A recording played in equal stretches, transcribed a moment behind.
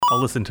I'll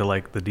listen to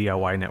like the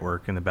DIY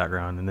network in the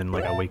background, and then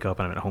like I wake up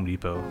and I'm at Home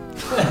Depot.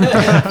 This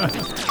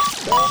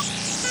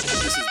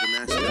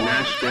is the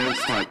Nash Dev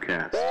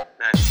Podcast.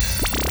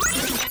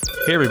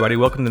 Hey everybody,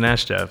 welcome to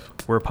Nash Dev.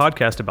 We're a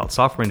podcast about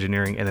software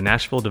engineering and the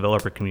Nashville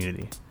developer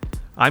community.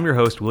 I'm your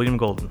host, William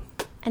Golden.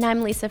 And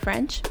I'm Lisa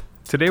French.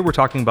 Today we're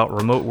talking about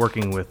remote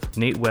working with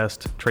Nate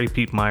West, Trey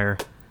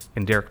Piepmeyer,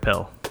 and Derek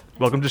Pell.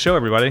 Welcome to the show,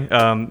 everybody.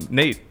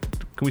 Nate,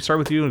 can we start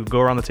with you and go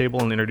around the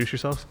table and introduce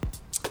yourselves?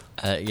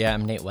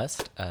 I'm Nate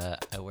West.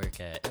 I work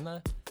at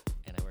Emma,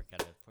 and I work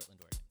out of Portland,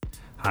 Oregon.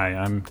 Hi,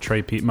 I'm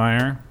Trey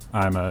Piepmeyer.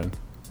 I'm a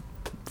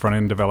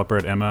front-end developer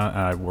at Emma.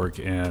 I work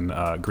in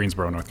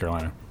Greensboro, North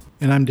Carolina.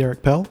 And I'm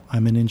Derek Pell.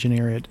 I'm an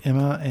engineer at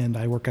Emma, and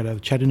I work out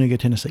of Chattanooga,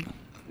 Tennessee.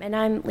 And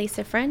I'm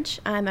Lisa French.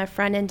 I'm a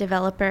front-end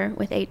developer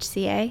with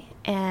HCA,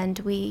 and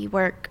we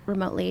work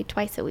remotely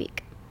twice a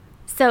week.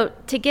 So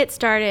to get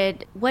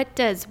started, what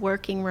does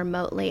working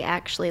remotely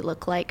actually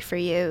look like for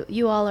you?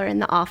 You all are in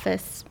the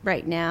office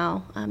right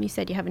now. You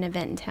said you have an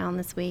event in town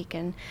this week.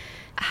 And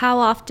how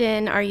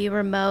often are you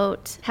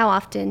remote? How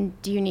often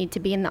do you need to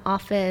be in the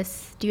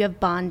office? Do you have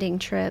bonding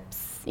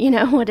trips?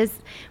 What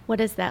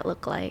does that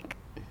look like?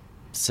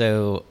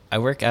 So I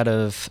work out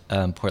of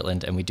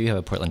Portland, and we do have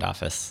a Portland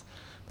office.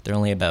 There are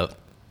only about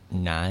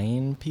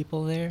 9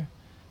 people there.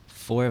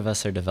 4 of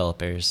us are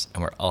developers,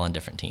 and we're all on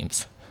different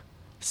teams.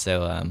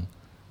 So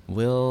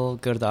we'll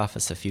go to the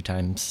office a few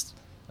times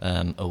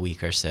a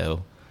week or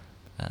so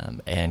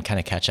and kind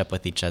of catch up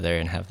with each other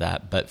and have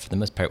that. But for the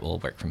most part, we'll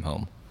work from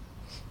home.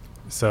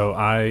 So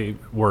I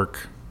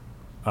work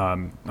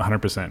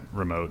 100%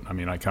 remote. I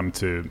mean, I come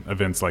to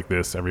events like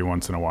this every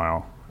once in a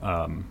while,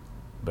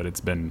 but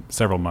it's been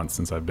several months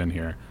since I've been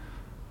here.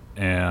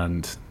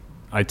 And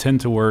I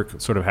tend to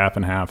work sort of half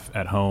and half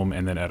at home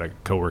and then at a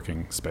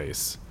co-working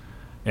space.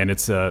 And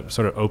it's a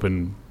sort of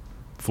open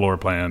floor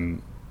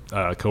plan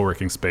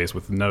co-working space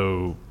with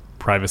no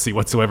privacy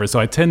whatsoever. So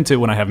I tend to,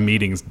 when I have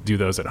meetings, do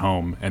those at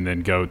home and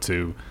then go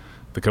to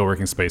the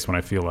co-working space when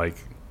I feel like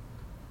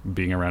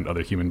being around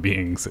other human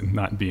beings and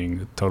not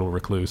being a total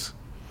recluse.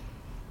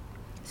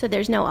 So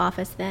there's no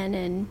office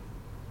then?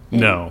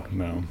 No.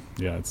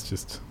 Yeah, it's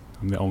just,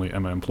 I'm the only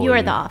Emma employee. You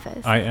are the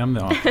office. I am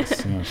the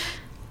office, yes.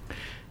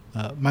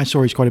 My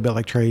story is quite a bit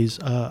like Trey's.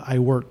 I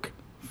work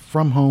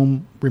from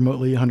home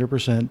remotely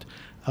 100%,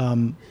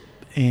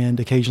 and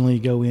occasionally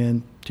go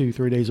in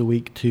 2-3 days a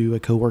week to a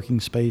co-working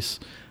space,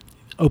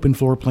 open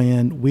floor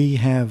plan. We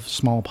have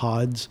small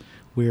pods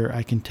where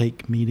I can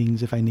take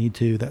meetings if I need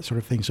to, that sort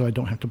of thing, so I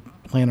don't have to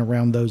plan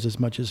around those as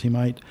much as he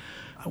might.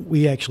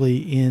 We actually,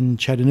 in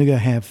Chattanooga,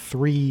 have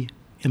 3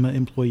 Emma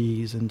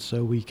employees, and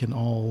so we can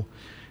all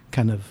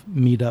kind of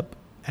meet up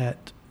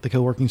at the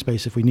co-working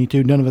space if we need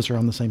to. None of us are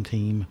on the same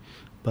team,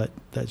 but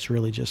that's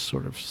really just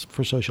sort of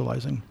for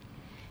socializing.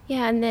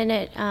 Yeah, and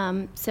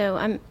then so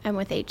I'm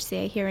with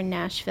HCA here in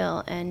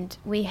Nashville, and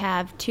we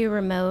have 2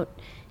 remote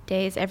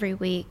days every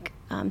week.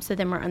 So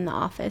then we're in the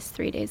office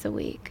 3 days a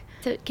week.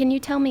 So can you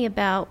tell me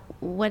about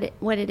what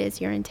it is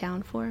you're in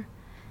town for?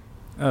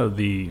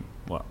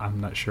 Well,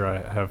 I'm not sure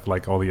I have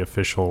like all the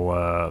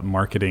official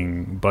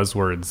marketing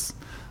buzzwords.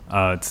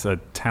 It's a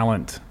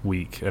talent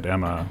week at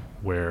Emma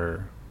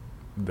where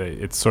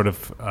it's sort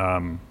of,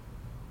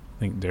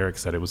 I think Derek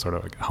said it was sort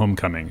of like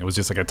homecoming. It was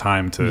just like a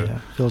time to... Yeah,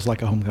 feels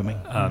like a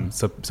homecoming.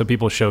 So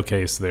people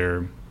showcase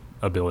their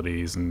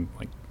abilities and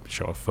like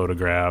show off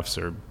photographs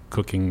or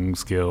cooking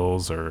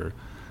skills or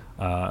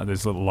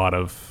there's a lot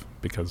of,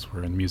 because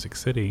we're in Music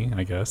City,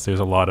 I guess, there's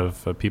a lot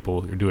of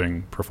people who are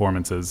doing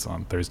performances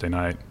on Thursday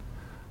night.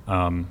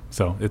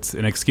 So it's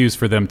an excuse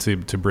for them to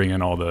bring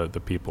in all the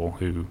people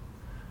who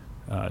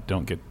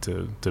don't get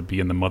to be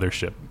in the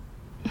mothership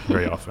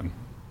very often.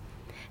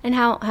 And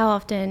how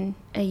often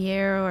a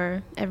year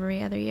or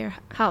every other year?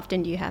 How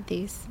often do you have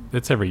these?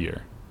 It's every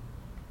year.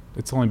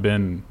 It's only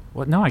been,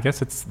 I guess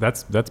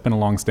that's been a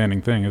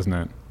long-standing thing, isn't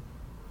it?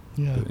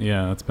 Yeah.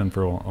 Yeah, that's been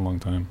for a long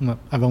time. Well,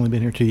 I've only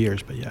been here 2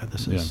 years, but yeah,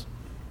 this is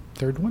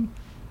third one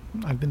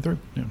I've been through.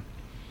 Yeah.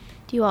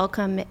 Do you all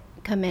come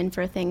in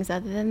for things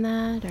other than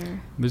that,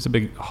 or? There's a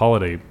big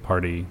holiday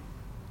party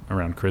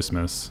around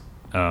Christmas,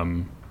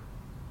 so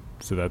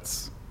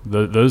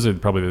those are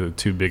probably the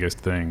 2 biggest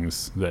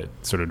things that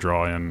sort of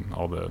draw in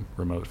all the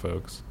remote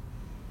folks.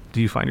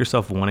 Do you find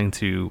yourself wanting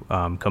to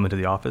come into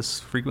the office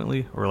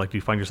frequently, or like do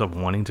you find yourself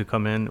wanting to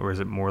come in, or is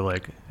it more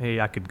like, hey,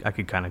 I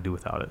could kind of do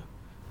without it?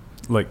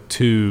 Like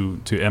to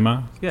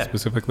Emma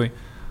specifically?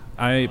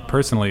 I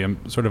personally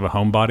am sort of a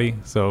homebody,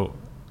 so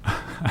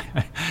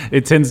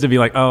it tends to be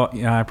like, oh,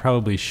 yeah, I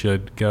probably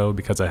should go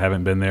because I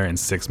haven't been there in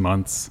 6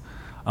 months.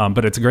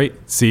 But it's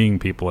great seeing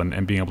people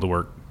and being able to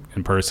work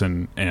in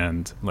person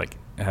and like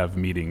have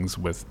meetings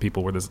with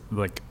people where there's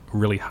like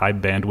really high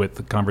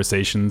bandwidth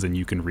conversations and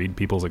you can read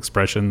people's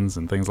expressions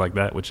and things like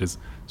that, which is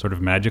sort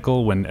of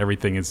magical when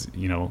everything is,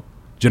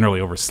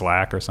 generally over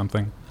Slack or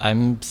something.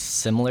 I'm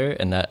similar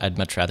in that I'd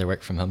much rather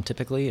work from home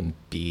typically and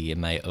be in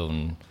my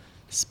own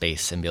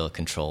space and be able to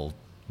control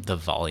the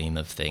volume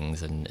of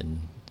things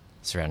and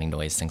surrounding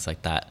noise, things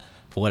like that.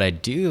 But what I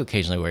do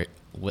occasionally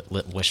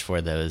wish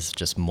for, though, is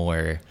just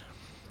more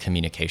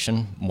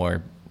communication,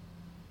 more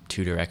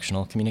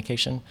two-directional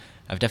communication.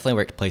 I've definitely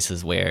worked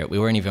places where we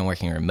weren't even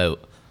working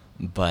remote,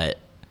 but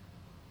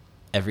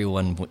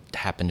everyone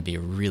happened to be a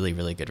really,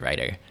 really good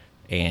writer.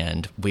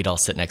 And we'd all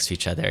sit next to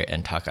each other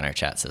and talk on our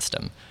chat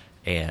system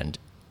and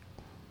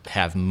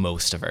have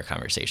most of our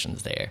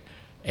conversations there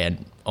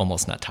and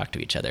almost not talk to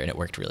each other. And it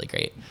worked really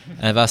great.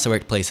 And I've also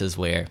worked places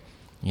where,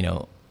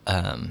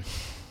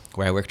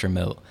 where I worked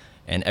remote,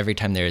 and every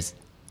time there's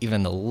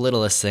even the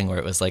littlest thing where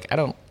it was like, I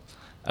don't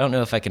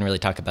know if I can really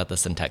talk about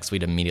this in text,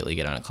 we'd immediately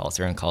get on a call.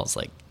 So we're on calls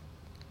like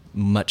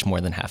much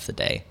more than half the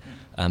day.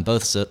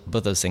 Both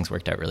those things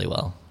worked out really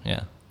well.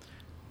 Yeah.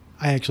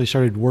 I actually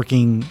started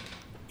working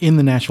in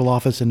the Nashville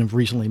office and have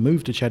recently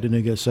moved to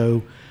Chattanooga.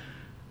 So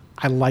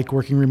I like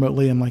working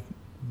remotely. I'm like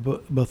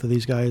both of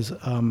these guys.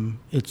 I'm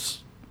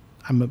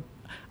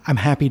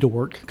happy to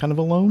work kind of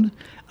alone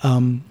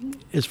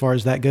as far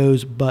as that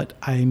goes, but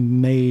I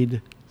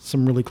made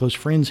some really close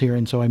friends here,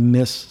 and so I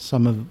miss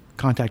some of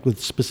contact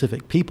with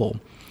specific people.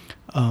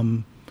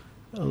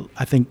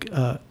 I think,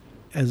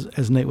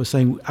 as Nate was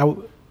saying,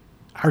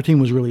 our team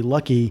was really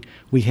lucky.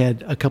 We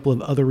had a couple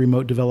of other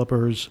remote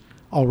developers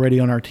already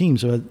on our team,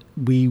 so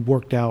we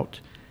worked out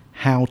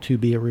how to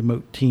be a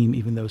remote team,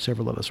 even though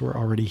several of us were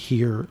already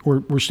here.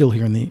 We're still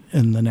here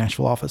in the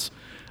Nashville office.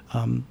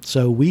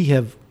 So we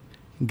have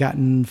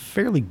gotten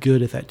fairly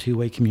good at that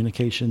two-way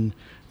communication,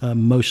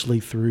 mostly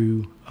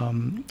through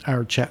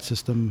our chat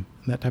system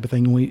and that type of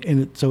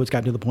thing. So it's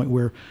gotten to the point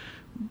where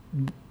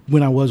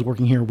when I was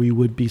working here, we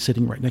would be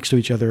sitting right next to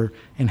each other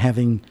and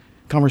having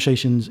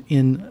conversations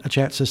in a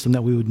chat system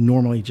that we would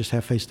normally just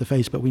have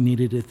face-to-face, but we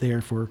needed it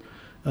there for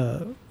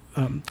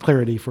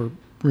clarity for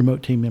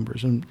remote team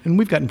members. And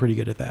we've gotten pretty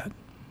good at that.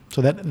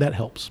 So that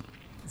helps.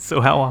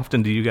 So how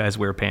often do you guys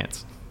wear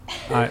pants?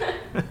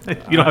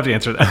 You don't have to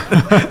answer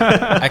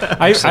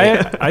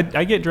that.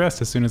 I get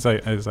dressed as soon as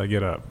I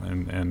get up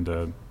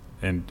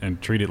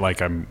and treat it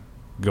like I'm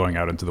going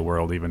out into the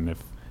world, even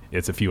if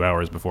it's a few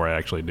hours before I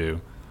actually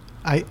do.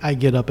 I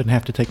get up and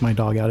have to take my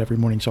dog out every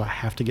morning, so I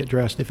have to get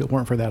dressed. If it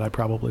weren't for that, I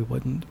probably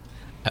wouldn't.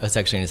 I was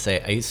actually going to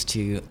say, I used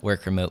to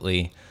work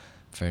remotely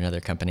for another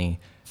company.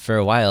 For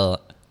a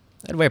while,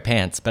 I'd wear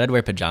pants, but I'd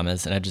wear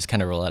pajamas, and I'd just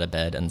kind of roll out of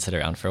bed and sit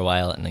around for a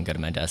while and then go to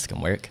my desk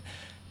and work.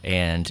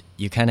 And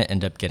you kind of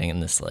end up getting in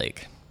this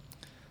like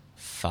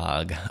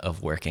fog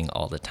of working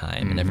all the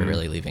time and never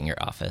really leaving your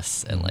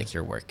office, and like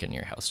your work and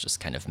your house just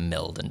kind of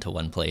meld into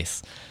one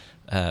place.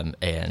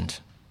 And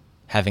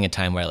having a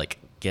time where I like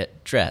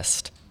get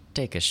dressed,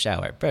 take a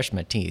shower, brush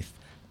my teeth,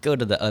 go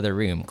to the other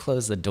room,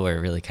 close the door,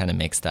 really kind of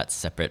makes that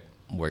separate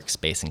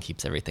workspace and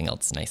keeps everything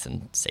else nice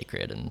and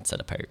sacred and set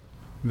apart.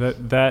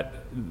 That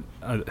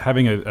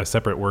having a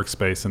separate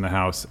workspace in the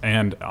house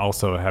and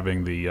also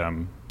having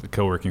the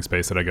co-working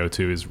space that I go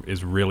to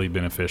is really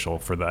beneficial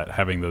for that,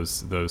 having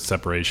those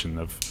separation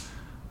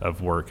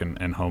of work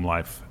and home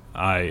life.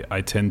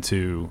 I tend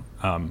to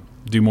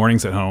do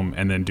mornings at home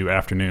and then do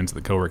afternoons at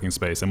the co-working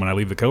space. And when I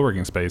leave the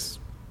co-working space,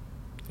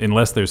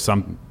 unless there's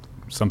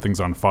something's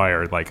on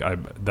fire,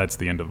 that's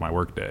the end of my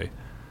work day.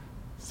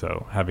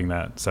 So having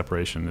that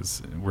separation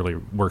really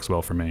works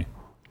well for me.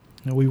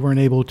 We weren't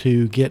able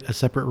to get a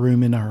separate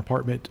room in our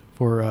apartment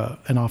for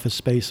an office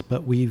space,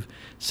 but we've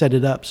set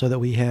it up so that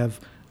we have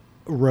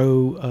a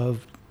row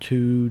of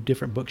 2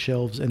 different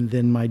bookshelves and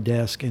then my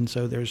desk. And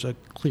so there's a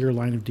clear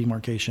line of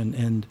demarcation.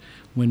 And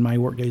when my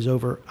work day's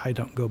over, I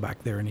don't go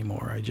back there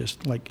anymore. I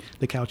just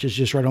the couch is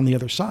just right on the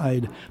other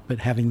side, but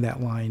having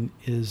that line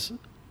is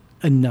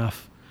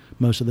enough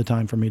most of the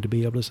time for me to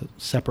be able to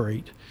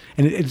separate.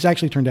 And it's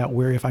actually turned out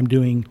where if I'm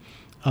doing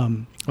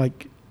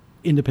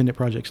independent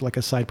projects, like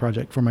a side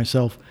project for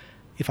myself,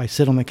 if I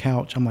sit on the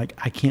couch, I'm like,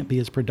 I can't be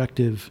as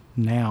productive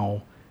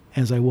now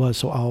as I was.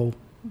 So I'll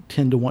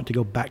tend to want to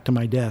go back to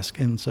my desk.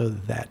 And so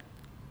that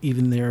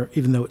even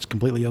though it's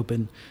completely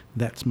open,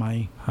 that's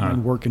my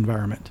work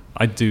environment.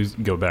 I do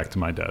go back to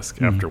my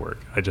desk after work.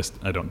 I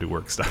don't do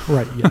work stuff.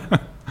 Right. Yeah.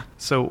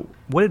 So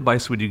what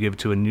advice would you give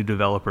to a new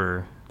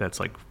developer that's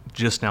like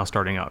just now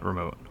starting out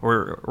remote,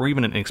 or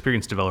even an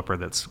experienced developer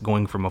that's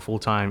going from a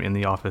full-time in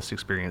the office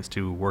experience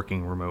to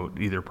working remote,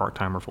 either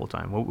part-time or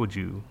full-time? What would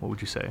you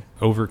say?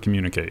 Over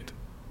communicate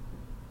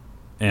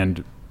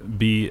and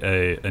be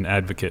an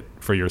advocate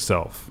for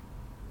yourself.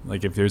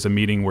 Like if there's a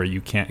meeting where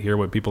you can't hear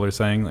what people are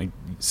saying, like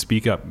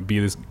speak up, be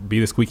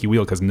the squeaky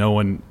wheel, because no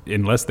one,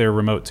 unless they're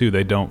remote too,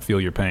 they don't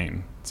feel your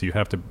pain. So you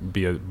have to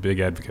be a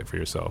big advocate for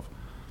yourself.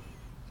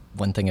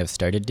 One thing I've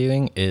started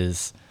doing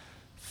is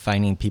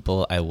finding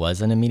people I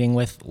was in a meeting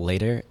with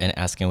later and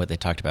asking what they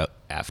talked about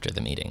after the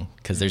meeting,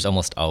 because there's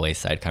almost always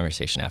side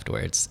conversation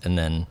afterwards. And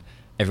then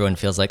everyone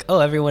feels like,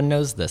 oh, everyone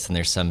knows this, and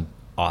there's some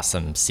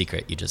awesome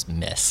secret you just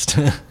missed.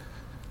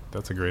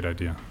 That's a great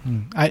idea.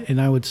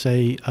 I would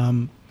say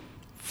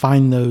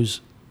find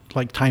those,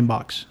 like time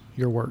box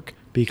your work,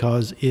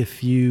 because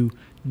if you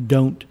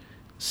don't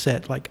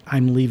set like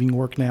I'm leaving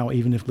work now,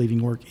 even if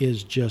leaving work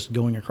is just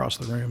going across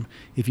the room,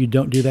 if you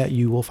don't do that,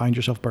 you will find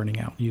yourself burning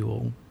out. You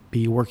will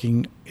be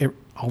working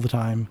all the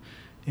time,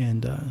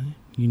 and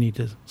you need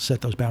to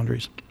set those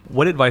boundaries.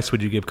 What advice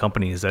would you give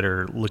companies that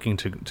are looking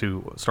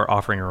to start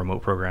offering a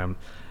remote program,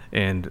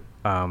 and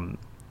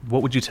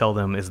what would you tell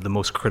them is the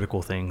most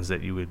critical things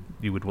that you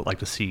would like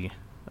to see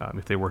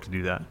if they were to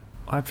do that?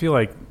 I feel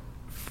like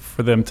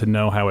for them to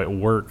know how it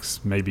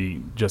works,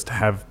 maybe just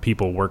have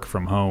people work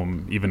from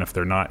home, even if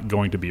they're not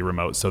going to be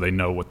remote, so they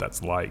know what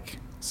that's like,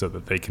 so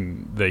that they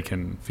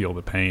can feel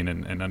the pain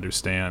and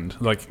understand.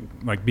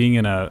 Like being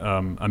in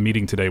a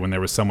meeting today when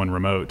there was someone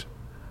remote,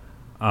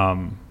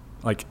 and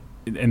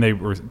they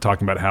were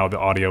talking about how the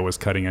audio was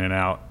cutting in and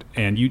out,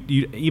 and you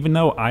even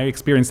though I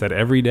experience that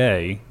every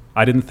day,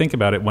 I didn't think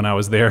about it when I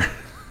was there.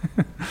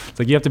 It's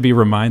like you have to be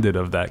reminded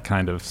of that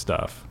kind of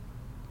stuff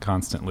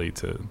constantly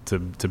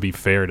to be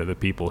fair to the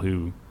people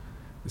who,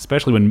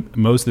 especially when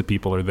most of the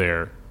people are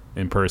there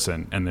in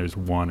person and there's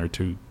one or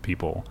two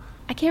people.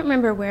 I can't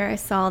remember where I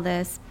saw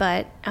this,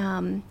 but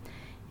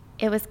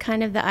it was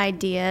kind of the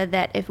idea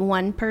that if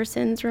one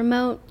person's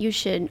remote, you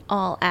should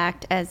all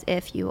act as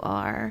if you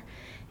are.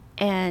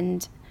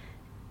 And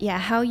yeah,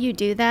 how you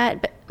do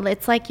that, but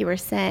it's like you were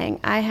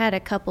saying, I had a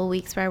couple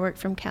weeks where I worked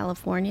from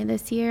California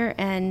this year,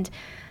 and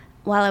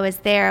while I was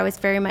there, I was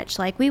very much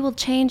like, we will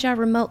change our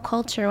remote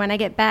culture when I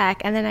get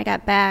back. And then I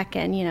got back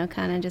and,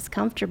 kind of just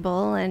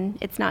comfortable, and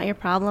it's not your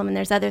problem, and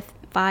there's other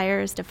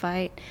fires to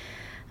fight.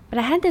 But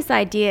I had this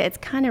idea, it's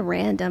kind of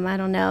random, I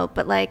don't know,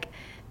 but like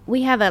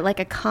we have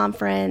a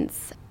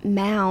conference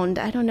mound,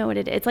 I don't know what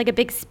it is. It's like a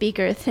big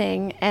speaker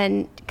thing,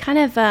 and kind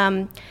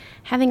of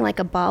having like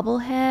a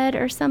bobblehead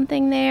or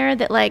something there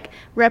that like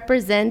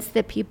represents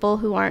the people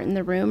who aren't in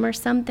the room or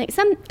something,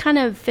 some kind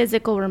of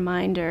physical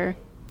reminder.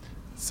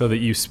 So that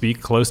you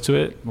speak close to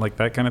it, like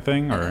that kind of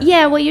thing? Or?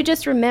 Yeah, well, you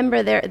just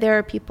remember there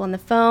are people on the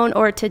phone,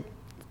 or to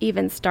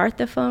even start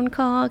the phone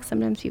call.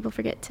 Sometimes people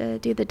forget to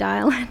do the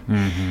dial-in.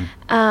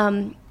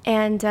 Mm-hmm.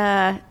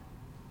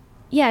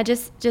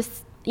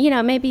 Just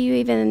maybe you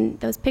even,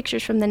 those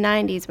pictures from the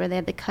 90s where they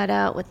had the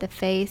cutout with the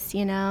face,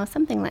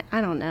 something like, I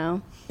don't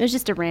know. It was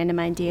just a random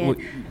idea. Well,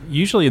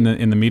 usually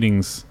in the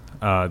meetings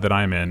that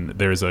I'm in,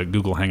 there's a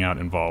Google Hangout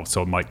involved,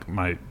 so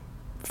my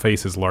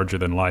face is larger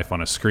than life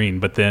on a screen,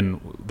 but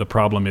then the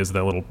problem is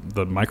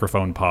the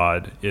microphone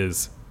pod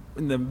is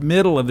in the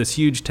middle of this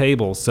huge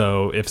table,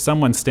 so if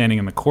someone's standing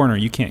in the corner,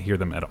 you can't hear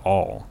them at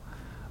all,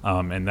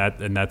 and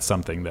that's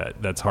something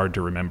that's hard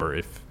to remember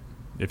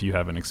if you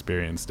haven't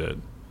experienced it.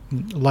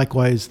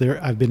 Likewise,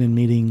 I've been in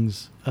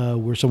meetings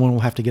where someone will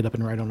have to get up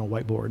and write on a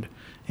whiteboard,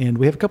 and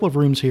we have a couple of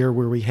rooms here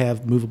where we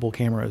have movable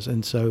cameras,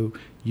 and so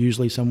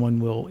usually someone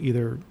will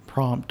either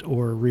prompt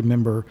or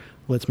remember,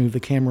 let's move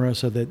the camera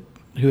so that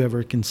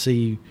whoever can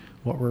see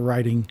what we're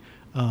writing,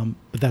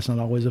 but that's not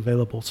always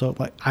available. So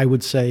like I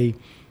would say,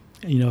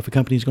 if a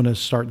company is going to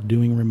start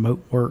doing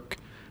remote work,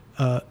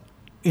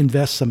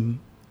 invest some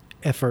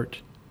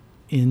effort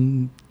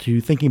into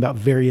thinking about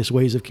various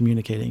ways of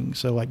communicating.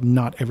 So like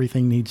not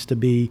everything needs to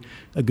be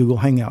a Google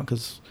Hangout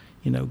because,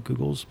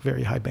 Google's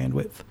very high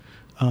bandwidth.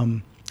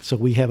 So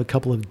we have a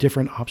couple of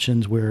different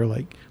options where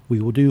like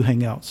we will do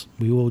Hangouts.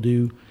 We will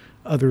do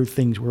other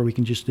things where we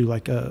can just do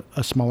like a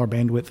smaller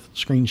bandwidth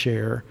screen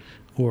share,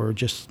 or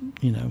just,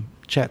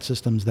 chat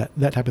systems,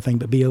 that type of thing,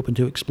 but be open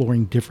to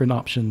exploring different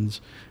options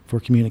for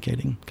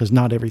communicating, because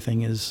not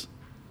everything is,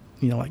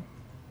 like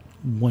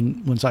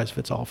one size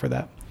fits all for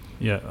that.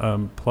 Yeah,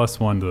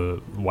 +1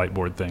 the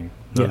whiteboard thing.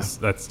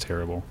 That's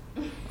terrible.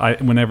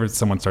 Whenever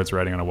someone starts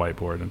writing on a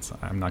whiteboard,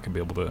 I'm not going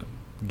to be able to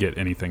get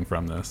anything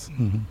from this.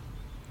 Mm-hmm.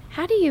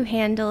 How do you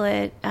handle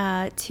it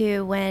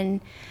too when,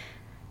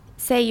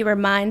 say you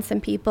remind some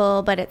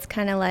people, but it's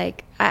kind of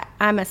like,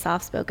 I'm a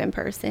soft-spoken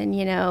person,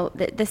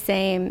 the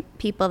same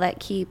people that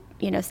keep,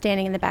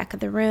 standing in the back of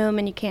the room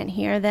and you can't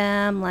hear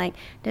them. Like,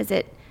 does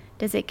it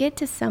get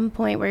to some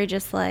point where you're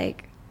just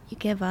like, you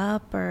give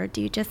up, or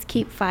do you just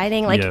keep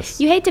fighting? Like, yes.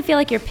 You hate to feel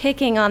like you're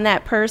picking on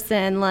that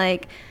person,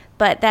 like,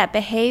 but that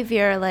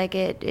behavior, like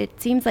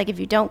it seems like if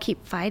you don't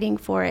keep fighting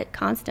for it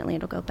constantly,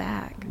 it'll go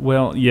back.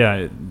 Well,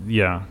 yeah.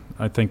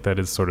 I think that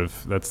is sort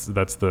of that's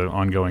the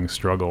ongoing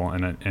struggle,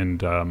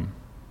 and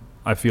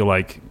I feel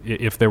like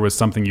if there was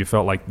something you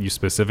felt like you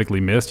specifically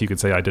missed, you could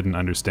say I didn't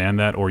understand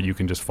that, or you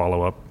can just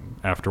follow up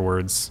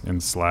afterwards in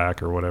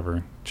Slack or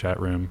whatever chat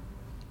room.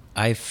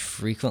 I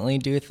frequently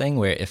do a thing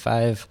where if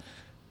I've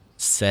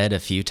said a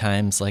few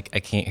times like I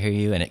can't hear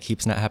you and it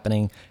keeps not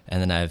happening,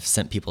 and then I've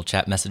sent people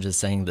chat messages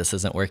saying this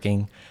isn't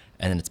working,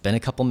 and then it's been a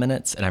couple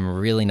minutes and I'm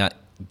really not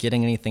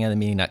getting anything out of the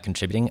meeting, not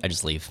contributing, I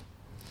just leave.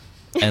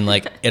 And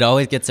like it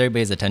always gets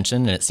everybody's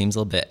attention, and it seems a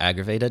little bit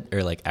aggravated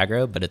or like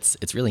aggro, but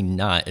it's really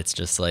not. It's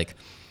just like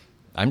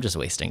I'm just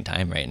wasting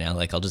time right now.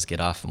 Like I'll just get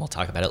off and we'll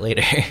talk about it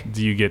later.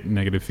 Do you get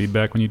negative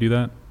feedback when you do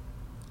that?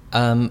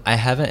 I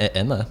haven't at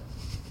Emma.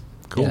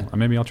 Cool. Yeah.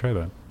 Maybe I'll try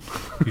that.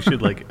 You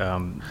should like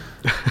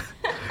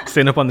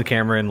stand up on the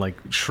camera and like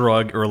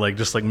shrug, or like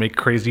just like make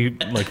crazy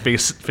like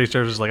face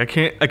gestures, like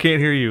I can't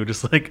hear you.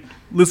 Just like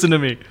listen to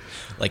me.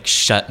 Like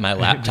shut my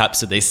laptop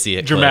so they see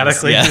it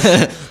dramatically.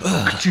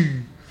 Close. Yeah.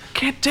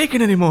 Can't take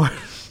it anymore.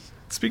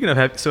 Speaking of,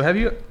 have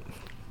you?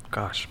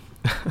 Gosh,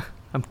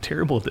 I'm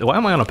terrible. Why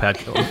am I on a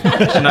podcast?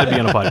 I should not be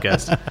on a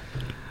podcast.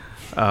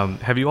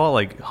 Have you all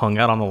like hung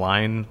out on the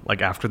line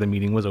like after the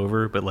meeting was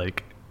over, but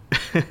like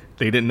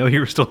they didn't know you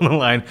were still on the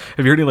line?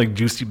 Have you heard any like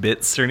juicy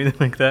bits or anything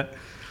like that?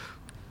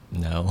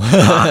 No.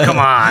 Come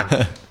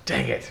on.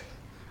 Dang it.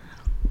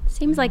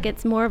 Seems like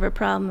it's more of a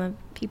problem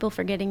of people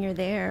forgetting you're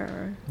there,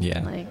 or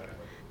Yeah. like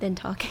than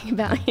talking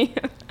about you.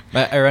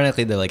 But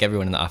ironically, though, like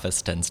everyone in the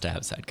office tends to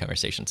have side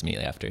conversations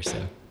immediately after.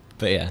 So,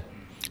 but yeah.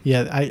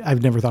 Yeah,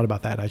 I've never thought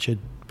about that. I should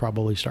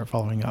probably start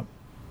following up.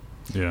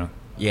 Yeah.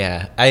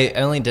 Yeah, I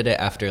only did it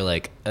after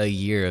like a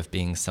year of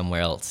being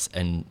somewhere else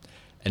and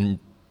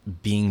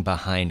being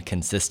behind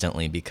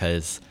consistently,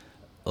 because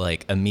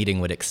like a meeting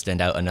would extend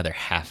out another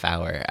half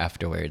hour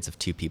afterwards of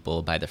two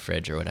people by the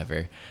fridge or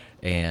whatever,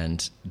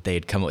 and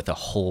they'd come up with a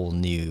whole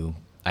new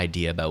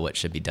idea about what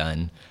should be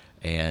done.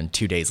 And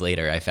 2 days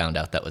later, I found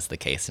out that was the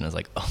case, and I was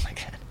like, oh my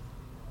God.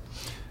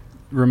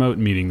 Remote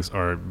meetings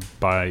are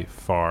by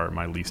far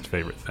my least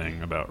favorite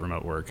thing about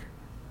remote work.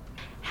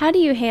 How do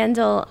you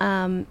handle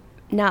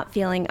not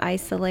feeling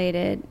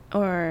isolated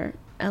or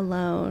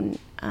alone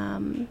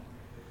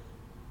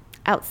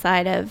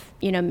outside of,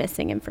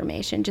 missing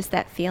information, just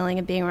that feeling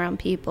of being around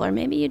people, or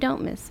maybe you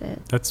don't miss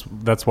it?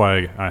 That's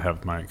why I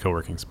have my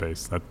co-working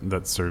space.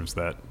 That serves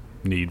that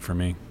need for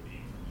me.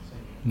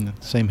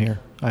 Same here.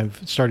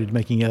 I've started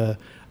making a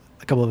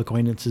couple of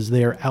acquaintances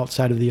there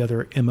outside of the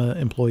other Emma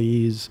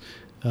employees.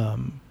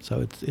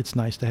 So it's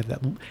nice to have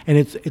that, and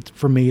it's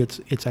for me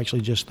it's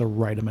actually just the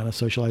right amount of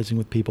socializing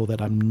with people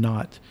that I'm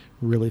not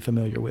really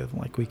familiar with.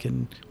 Like we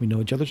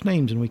know each other's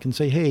names and we can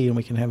say hey and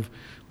we can have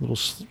little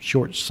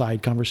short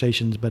side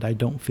conversations, but I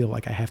don't feel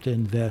like I have to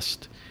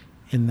invest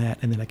in that,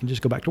 and then I can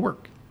just go back to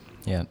work.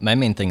 Yeah, my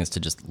main thing is to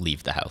just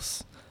leave the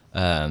house,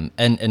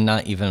 and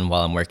not even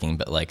while I'm working,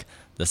 but like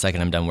the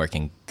second I'm done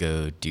working,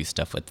 go do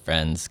stuff with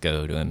friends,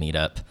 go to a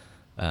meetup,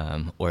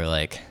 or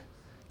like.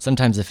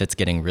 Sometimes if it's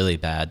getting really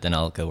bad, then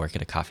I'll go work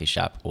at a coffee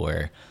shop,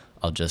 or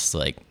I'll just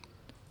like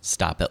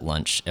stop at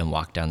lunch and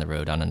walk down the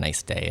road on a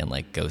nice day and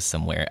like go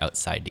somewhere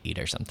outside to eat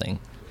or something.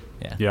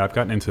 Yeah. Yeah, I've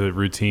gotten into the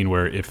routine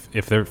where if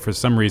there for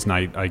some reason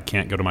I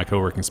can't go to my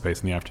co-working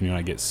space in the afternoon,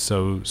 I get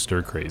so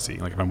stir crazy.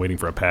 Like if I'm waiting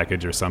for a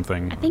package or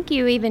something. I think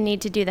you even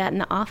need to do that in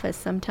the office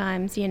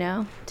sometimes,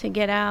 to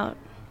get out.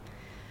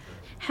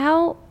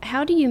 How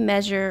do you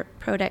measure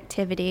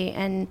productivity,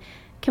 and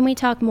can we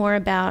talk more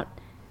about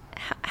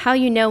how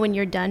you know when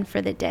you're done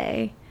for the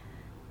day?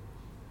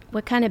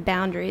 What kind of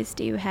boundaries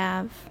do you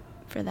have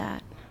for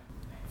that?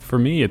 For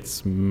me,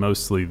 it's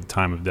mostly the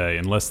time of day.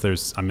 Unless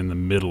I'm in the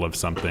middle of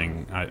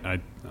something,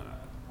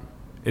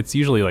 it's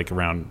usually like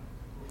around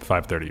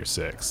 5:30 or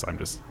 6.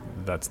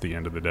 That's the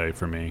end of the day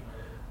for me.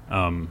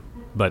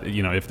 But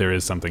if there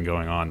is something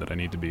going on that I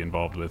need to be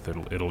involved with,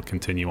 it'll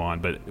continue on.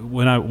 But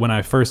when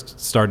I first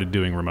started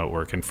doing remote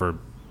work, and for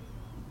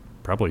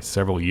probably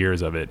several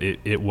years of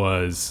it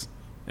was,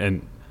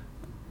 and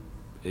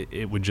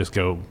it would just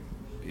go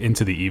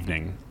into the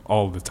evening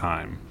all the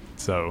time.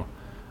 So,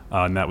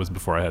 and that was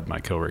before I had my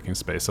co-working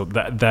space. So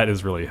that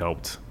has really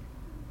helped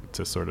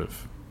to sort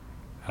of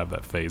have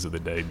that phase of the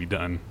day be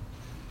done.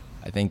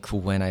 I think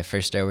when I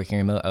first started working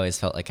remote, I always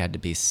felt like I had to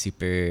be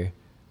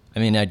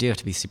I do have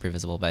to be super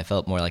visible, but I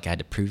felt more like I had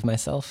to prove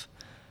myself.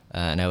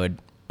 And I would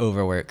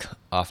overwork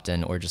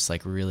often, or just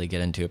like really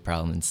get into a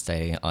problem and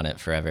stay on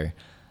it forever.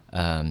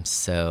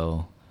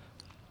 So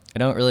I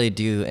don't really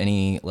do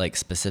any like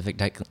specific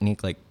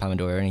technique like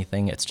Pomodoro or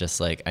anything. It's just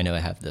like I know I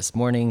have this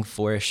morning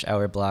 4-ish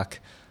hour block.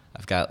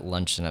 I've got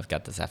lunch, and I've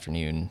got this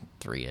afternoon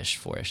 3-ish,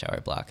 4-ish hour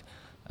block.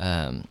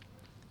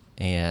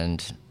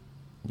 And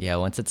yeah,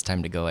 once it's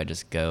time to go, I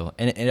just go.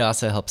 And it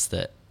also helps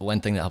that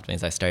one thing that helped me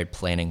is I started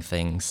planning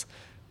things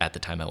at the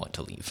time I want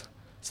to leave.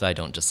 So I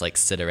don't just like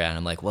sit around.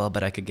 I'm like, well,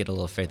 but I could get a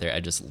little further.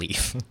 I just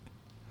leave.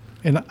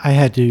 And I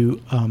had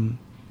to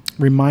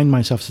remind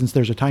myself, since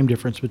there's a time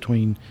difference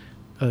between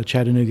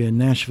Chattanooga and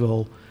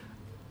Nashville,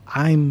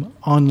 I'm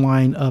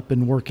online up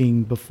and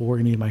working before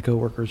any of my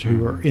coworkers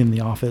who are in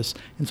the office.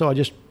 And so I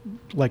just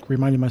like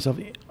reminded myself,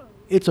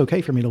 it's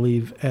okay for me to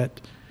leave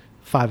at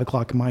 5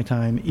 o'clock my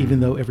time, even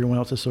though everyone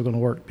else is still going to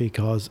work,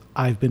 because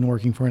I've been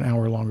working for an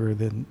hour longer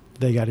than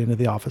they got into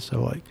the office.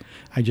 So like,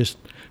 I just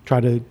try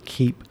to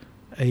keep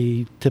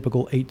a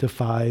typical 8 to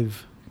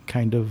 5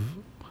 kind of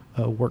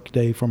work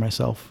day for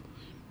myself.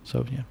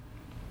 So, yeah.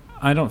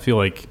 I don't feel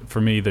like, for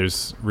me,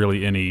 there's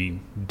really any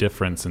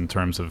difference in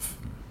terms of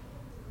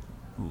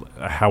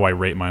how I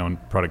rate my own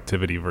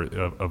productivity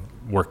of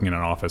working in an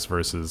office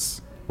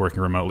versus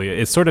working remotely.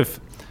 It's sort of,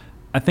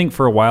 I think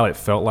for a while it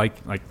felt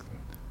like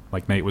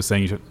Nate was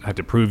saying, you had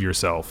to prove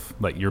yourself.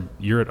 Like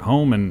you're at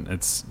home and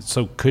it's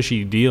so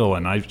cushy deal,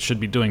 and I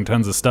should be doing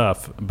tons of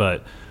stuff.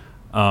 But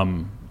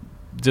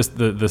just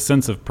the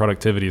sense of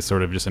productivity is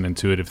sort of just an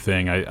intuitive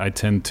thing. I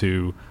tend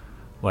to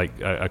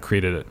I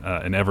created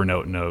an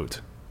Evernote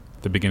note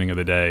the beginning of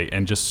the day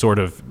and just sort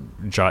of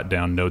jot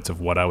down notes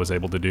of what I was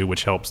able to do,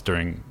 which helps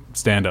during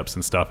stand-ups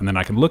and stuff. And then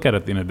I can look at it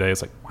at the end of the day.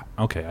 It's like,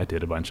 okay, I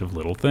did a bunch of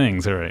little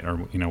things, or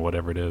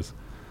whatever it is.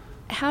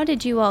 how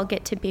did you all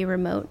get to be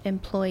remote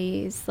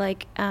employees?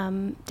 Like,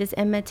 does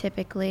Emma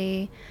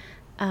typically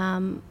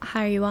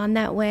hire you on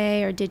that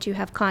way, or did you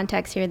have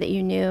contacts here that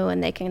you knew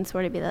and they can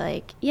sort of be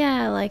like,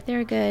 yeah, like they're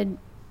a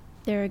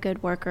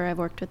good worker, I've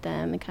worked with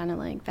them, and kind of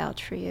like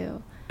vouch for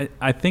you?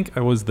 I think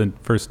I was the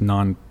first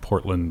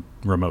non-Portland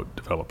remote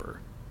developer,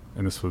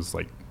 and this was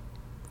like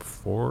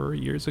 4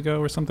 years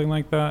ago or something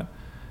like that.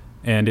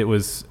 And it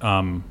was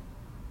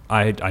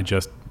I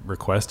just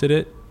requested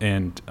it,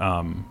 and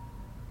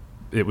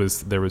there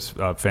was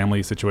a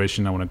family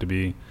situation. I wanted to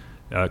be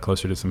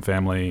closer to some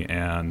family,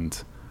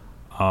 and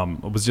I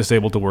was just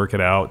able to work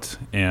it out.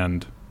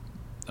 And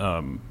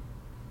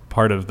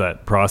part of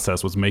that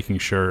process was making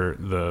sure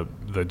the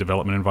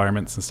development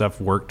environments and stuff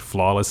worked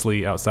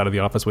flawlessly outside of the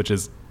office, which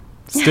is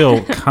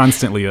still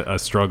constantly a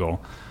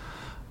struggle.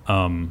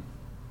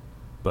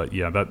 But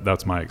yeah,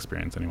 that's my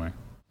experience anyway.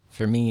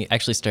 For me, I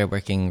actually started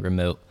working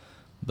remote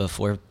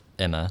before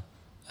Emma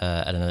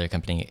at another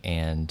company,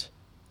 and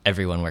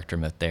everyone worked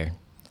remote there.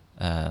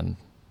 So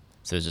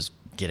it was just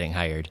getting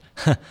hired.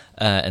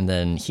 And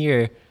then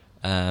here,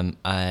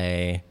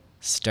 I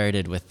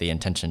started with the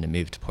intention to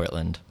move to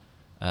Portland,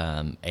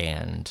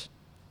 and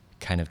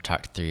kind of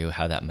talked through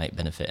how that might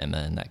benefit Emma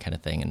and that kind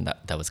of thing. And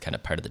that was kind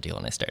of part of the deal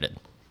when I started.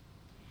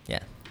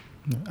 Yeah.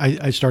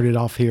 I started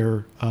off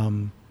here.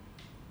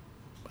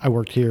 I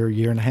worked here a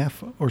year and a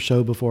half or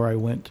so before I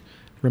went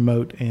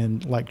remote,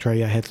 and like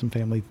Trey, I had some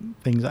family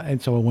things,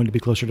 and so I wanted to be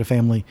closer to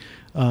family.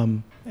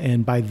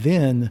 And by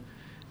then,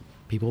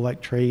 people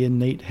like Trey and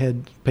Nate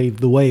had paved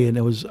the way, and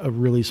it was a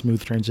really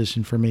smooth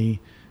transition for me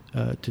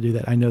to do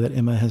that. I know that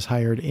Emma has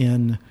hired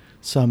in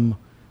some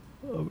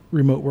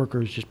remote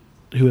workers just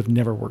who have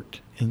never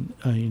worked in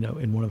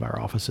in one of our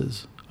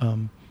offices.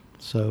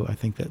 So I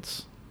think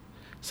that's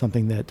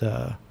something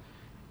that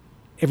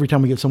every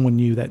time we get someone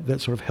new, that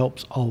sort of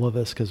helps all of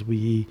us, because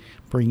we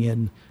bring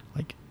in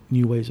like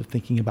new ways of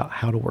thinking about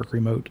how to work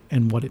remote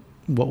and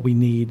what we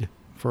need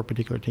for a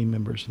particular team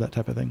member, so that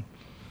type of thing.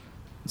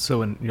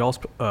 So in y'all's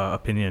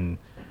opinion,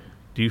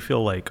 do you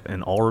feel like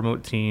an all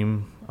remote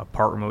team, a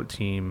part remote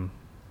team,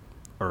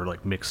 or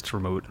like mixed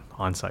remote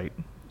on-site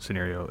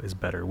scenario is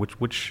better?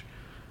 Which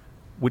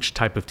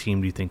type of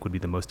team do you think would be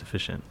the most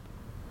efficient?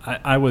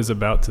 I was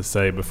about to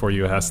say before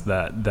you asked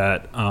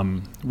that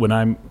when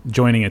I'm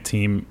joining a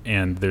team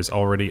and there's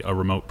already a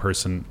remote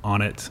person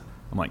on it,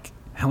 I'm like,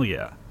 hell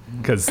yeah,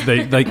 because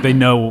they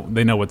know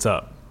what's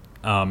up,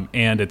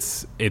 and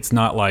it's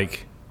not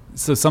like,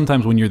 so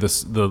sometimes when you're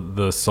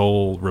the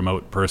sole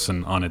remote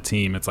person on a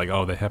team, it's like,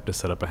 oh, they have to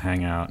set up a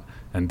hangout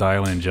and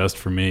dial in just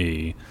for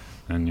me,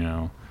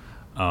 and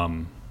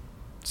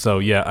so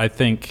yeah, I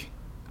think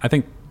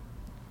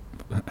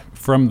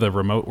from the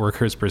remote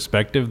worker's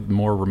perspective, the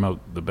more remote,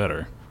 the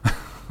better.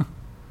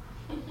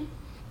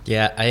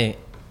 Yeah, I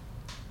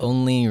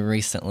only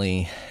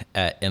recently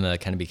at Emma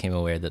kind of became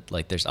aware that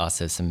like there's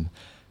also some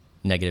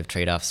negative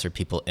trade-offs for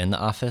people in the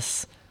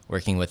office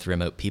working with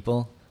remote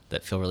people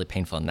that feel really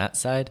painful on that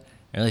side.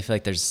 I really feel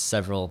like there's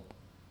several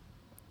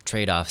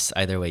trade-offs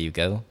either way you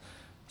go.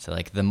 So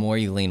like the more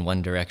you lean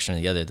one direction or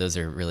the other, those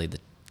are really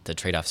the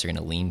trade-offs you're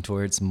going to lean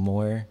towards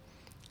more.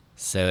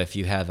 So if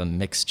you have a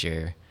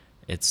mixture,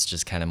 it's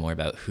just kind of more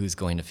about who's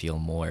going to feel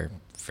more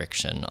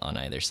friction on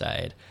either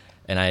side.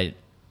 And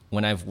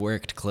when I've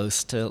worked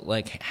close to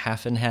like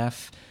half and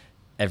half,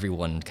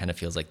 everyone kind of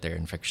feels like they're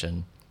in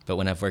friction. But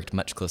when I've worked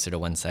much closer to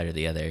one side or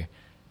the other,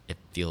 it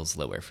feels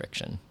lower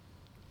friction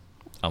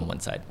on one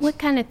side. What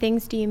kind of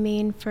things do you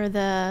mean for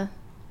the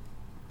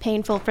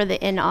painful for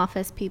the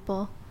in-office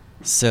people?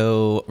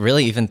 So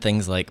really even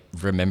things like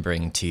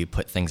remembering to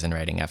put things in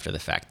writing after the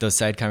fact. Those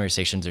side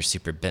conversations are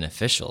super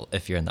beneficial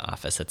if you're in the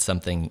office.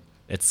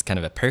 It's kind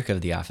of a perk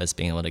of the office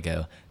being able to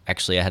go,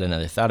 actually, I had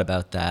another thought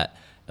about that,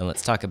 and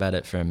let's talk about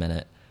it for a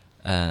minute.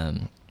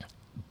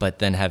 But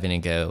then having to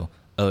go,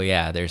 oh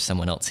yeah, there's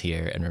someone else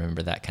here, and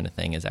remember that kind of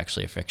thing is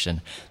actually a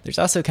friction. There's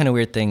also kind of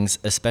weird things,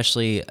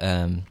 especially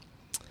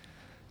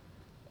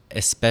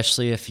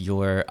if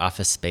your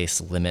office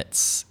space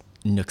limits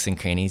nooks and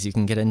crannies you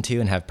can get into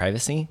and have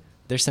privacy.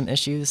 There's some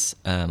issues.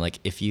 Like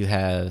if you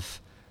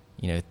have,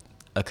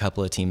 a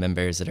couple of team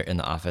members that are in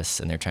the office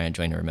and they're trying to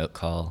join a remote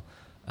call,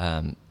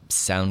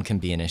 sound can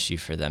be an issue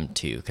for them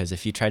too. Because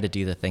if you try to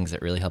do the things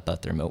that really help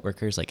out the remote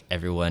workers, like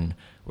everyone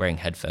wearing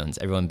headphones,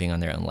 everyone being on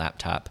their own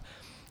laptop,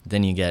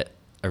 then you get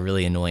a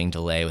really annoying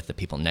delay with the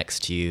people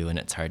next to you, and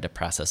it's hard to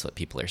process what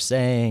people are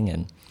saying,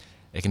 and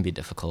it can be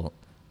difficult.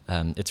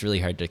 It's really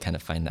hard to kind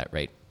of find that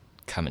right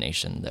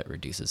combination that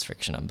reduces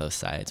friction on both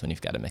sides when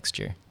you've got a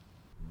mixture.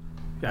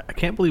 Yeah, I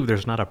can't believe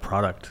there's not a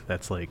product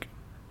that's like,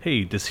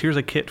 hey, here's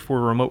a kit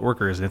for remote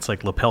workers, and it's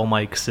like lapel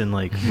mics and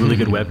like really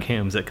good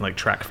webcams that can like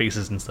track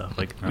faces and stuff.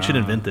 Like, we should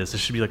invent this.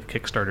 This should be like a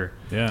Kickstarter.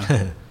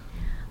 Yeah.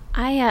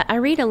 I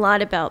read a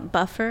lot about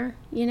Buffer,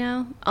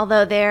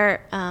 although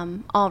they're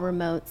all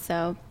remote.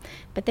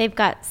 But they've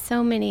got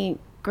so many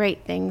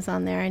great things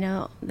on there. I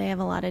know they have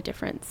a lot of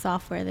different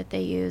software that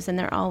they use, and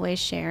they're always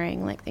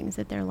sharing like things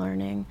that they're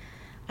learning.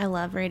 I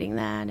love reading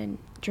that and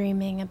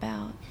dreaming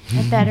about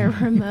a better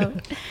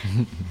remote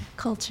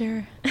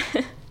culture.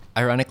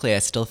 Ironically, I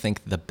still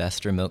think the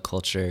best remote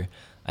culture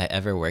I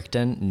ever worked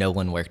in, no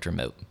one worked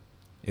remote.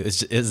 It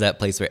was that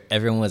place where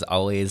everyone was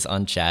always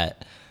on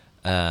chat.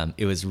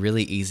 It was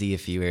really easy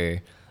if you were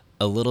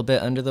a little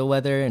bit under the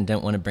weather and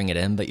didn't want to bring it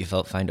in, but you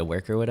felt fine to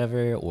work or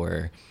whatever,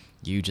 or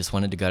you just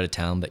wanted to go out of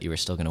town, but you were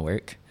still going to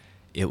work.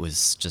 It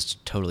was just a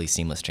totally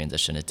seamless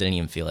transition. It didn't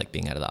even feel like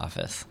being out of the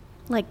office.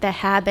 Like the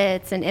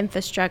habits and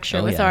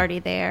infrastructure was already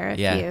there.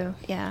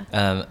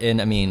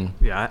 And I mean,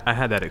 yeah, I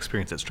had that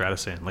experience at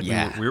Stratosand. Like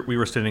Yeah. we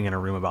were sitting in a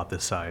room about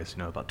this size,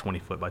 about 20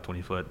 foot by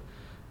 20 foot,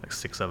 like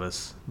 6 of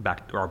us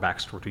our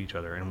backs were to each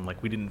other, and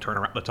like we didn't turn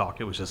around to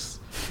talk. It was just,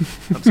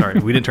 I'm sorry,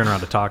 we didn't turn around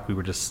to talk. We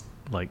were just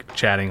like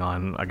chatting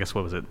on, I guess,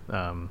 what was it?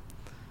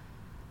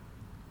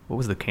 What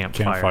was the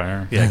campfire?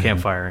 Campfire. Yeah,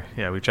 campfire.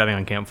 Yeah, we were chatting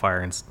on campfire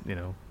and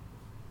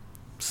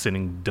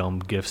sending dumb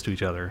gifts to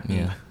each other.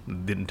 Yeah.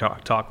 Didn't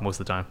talk most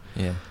of the time.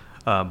 yeah.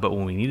 But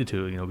when we needed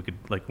to, we could,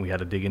 like, we had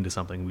to dig into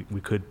something, we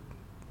could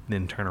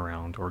then turn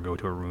around or go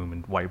to a room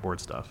and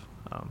whiteboard stuff.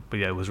 But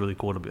yeah, it was really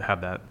cool to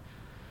have that.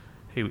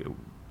 Hey,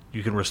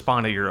 you can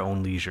respond at your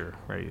own leisure,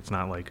 right? It's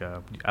not like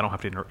I don't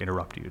have to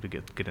interrupt you to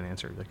get an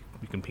answer. Like,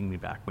 you can ping me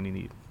back when you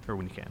need or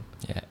when you can.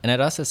 Yeah, and I'd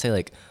also say,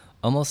 like,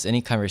 almost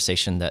any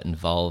conversation that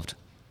involved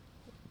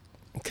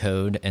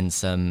code and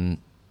some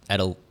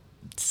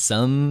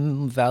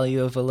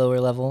value of a lower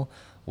level,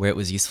 where it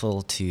was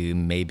useful to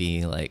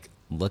maybe like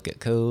look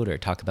at code or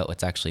talk about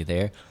what's actually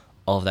there,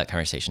 all of that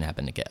conversation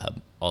happened to GitHub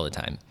all the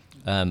time,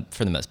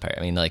 for the most part.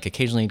 I mean, like,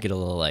 occasionally you'd get a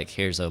little like,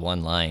 here's a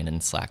one line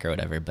in Slack or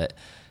whatever, but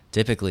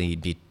typically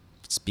you'd be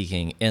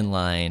speaking in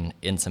line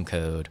in some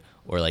code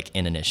or like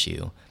in an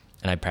issue.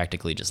 And I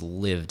practically just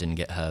lived in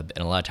GitHub, and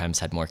a lot of times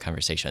had more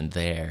conversation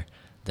there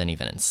than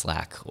even in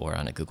Slack or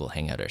on a Google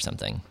Hangout or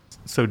something.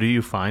 So do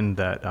you find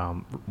that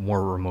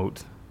more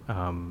remote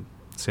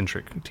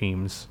centric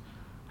teams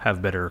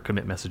have better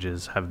commit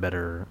messages, have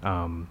better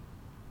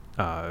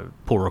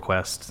pull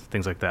requests,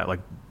 things like that? Like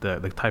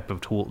the type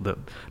of tool,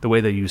 the way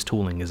they use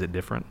tooling, is it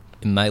different?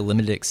 In my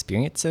limited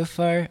experience so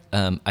far,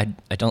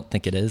 I don't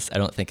think it is. I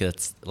don't think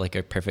it's like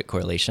a perfect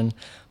correlation,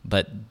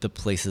 but the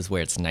places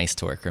where it's nice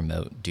to work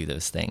remote do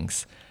those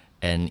things.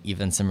 And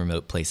even some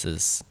remote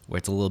places where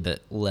it's a little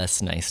bit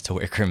less nice to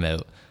work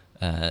remote,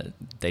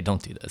 they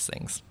don't do those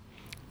things.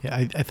 Yeah,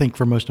 I think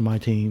for most of my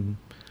team,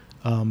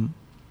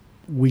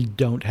 we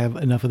don't have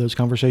enough of those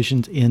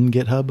conversations in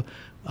GitHub,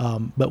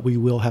 but we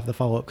will have the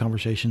follow-up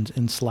conversations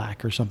in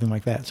Slack or something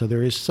like that. So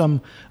there is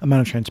some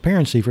amount of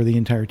transparency for the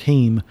entire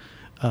team,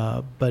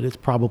 but it's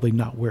probably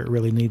not where it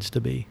really needs to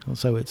be.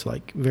 So it's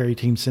like very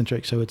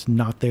team-centric, so it's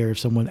not there if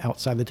someone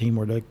outside the team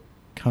were to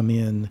come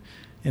in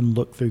and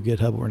look through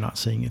GitHub. We're not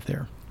seeing it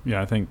there.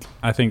 Yeah,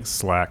 I think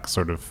Slack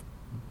sort of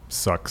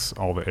sucks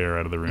all the air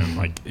out of the room.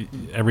 Like,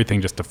 everything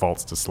just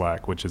defaults to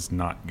Slack, which is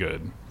not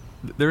good.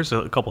 There's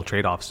a couple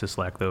trade-offs to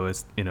Slack, though.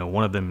 Is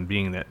one of them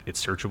being that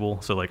it's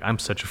searchable. So like, I'm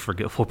such a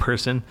forgetful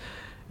person.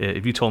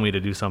 If you told me to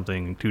do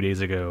something 2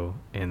 days ago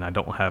and I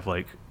don't have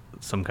like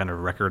some kind of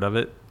record of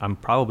it, I'm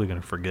probably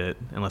going to forget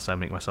unless I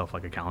make myself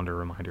like a calendar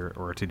reminder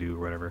or a to-do or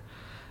whatever.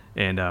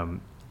 And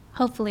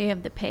Hopefully you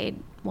have the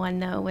paid one,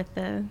 though, with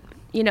the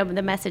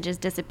the messages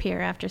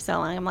disappear after so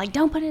long. I'm like,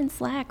 don't put it in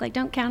Slack. Like,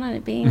 don't count on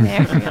it being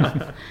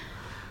there.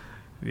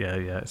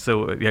 Yeah.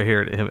 So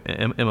here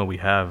at Emma, we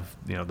have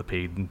the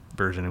paid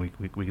version, and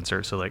we can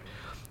search. So like,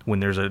 when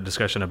there's a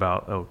discussion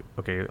about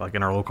like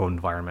in our local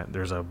environment,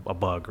 there's a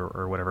bug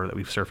or whatever that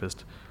we've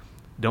surfaced,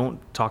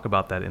 don't talk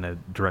about that in a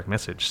direct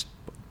message.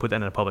 Put that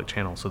in a public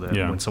channel so that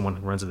when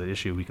someone runs into the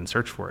issue, we can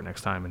search for it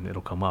next time, and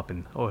it'll come up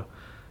and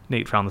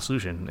Nate found the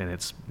solution, and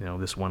it's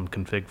this one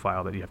config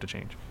file that you have to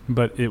change.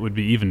 But it would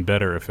be even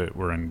better if it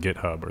were in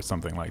GitHub or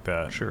something like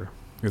that. Sure.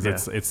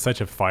 Because it's such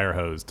a fire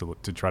hose to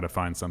try to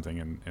find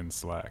something in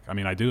Slack. I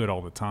mean, I do it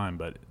all the time,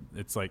 but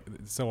it's like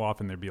so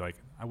often there'd be like,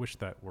 I wish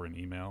that were an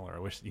email, or I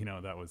wish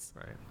that was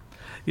right.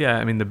 Yeah,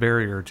 I mean, the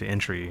barrier to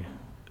entry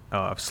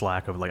of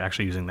Slack, of like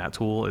actually using that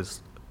tool,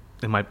 is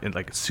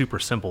it's super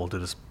simple to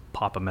just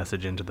pop a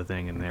message into the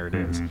thing and there it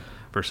is,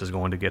 versus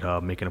going to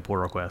GitHub, making a pull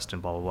request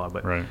and blah blah blah.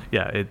 But right.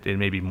 Yeah, it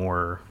may be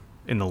more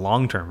in the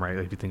long term, right?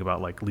 Like, if you think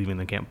about like leaving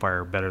the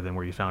campfire better than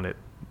where you found it,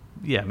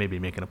 yeah, maybe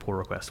making a pull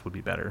request would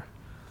be better.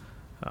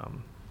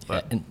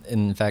 But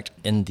in fact,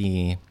 in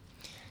the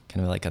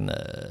kind of like on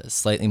the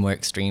slightly more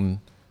extreme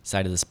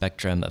side of the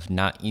spectrum of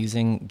not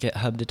using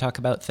GitHub to talk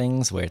about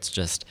things, where it's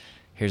just,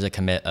 here's a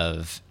commit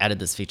of added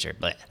this feature,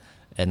 but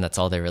and that's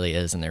all there really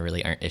is, and there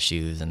really aren't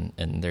issues, and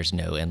there's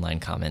no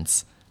inline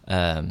comments.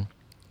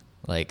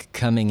 Like,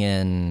 coming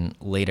in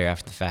later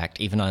after the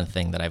fact, even on a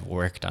thing that I've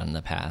worked on in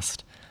the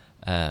past,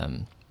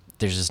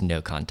 there's just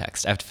no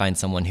context. I have to find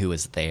someone who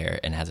was there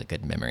and has a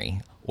good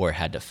memory, or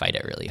had to fight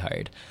it really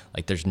hard.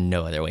 Like, there's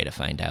no other way to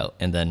find out.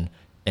 And then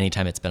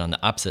anytime it's been on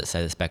the opposite side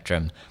of the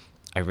spectrum,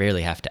 I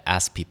rarely have to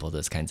ask people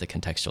those kinds of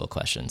contextual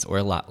questions, or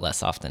a lot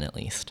less often at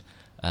least.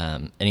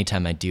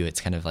 Anytime I do,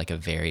 it's kind of like a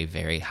very,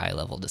 very high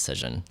level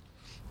decision.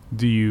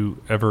 Do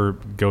you ever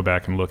go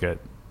back and look at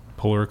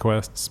pull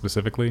requests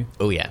specifically?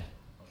 Oh yeah.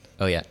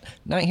 Oh yeah,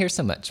 not here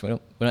so much. We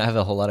don't have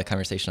a whole lot of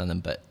conversation on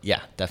them, but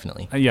yeah,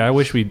 definitely. Yeah, I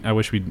wish we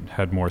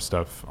had more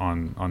stuff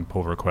on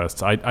pull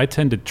requests. I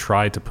tend to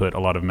try to put a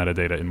lot of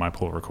metadata in my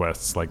pull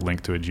requests, like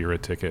link to a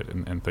Jira ticket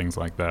and things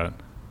like that.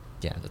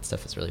 Yeah, that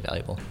stuff is really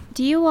valuable.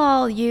 Do you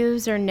all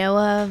use or know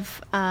of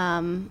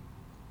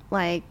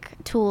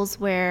like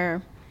tools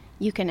where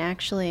you can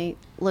actually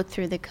look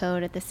through the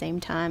code at the same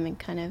time and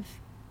kind of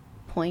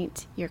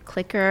point your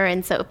clicker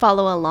and so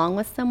follow along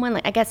with someone?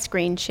 Like, I guess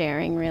screen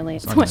sharing really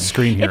is what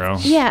Screen Hero.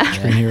 Yeah.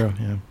 Screen Hero,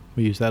 yeah.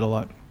 We use that a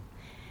lot.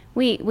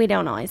 We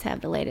don't always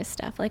have the latest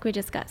stuff. Like, we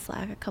just got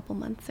Slack a couple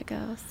months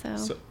ago,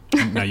 so.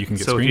 Now you can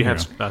get So Screen if you Hero.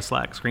 have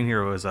Slack, Screen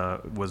Hero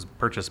was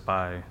purchased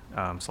by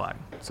Slack,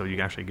 so you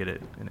can actually get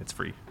it and it's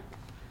free.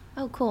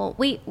 Oh, cool.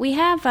 We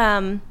have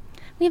some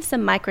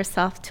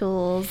Microsoft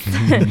tools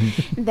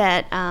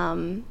that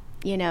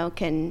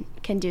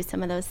can do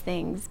some of those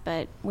things,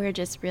 but we're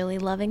just really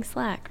loving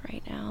Slack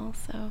right now,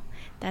 so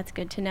that's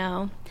good to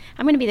know.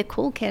 I'm going to be the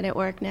cool kid at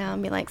work now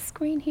and be like,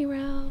 Screen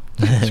Hero.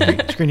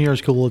 Screen Hero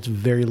is cool. It's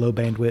very low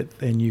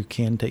bandwidth, and you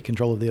can take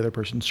control of the other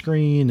person's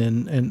screen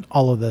and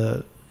all of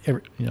the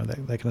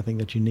that kind of thing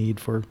that you need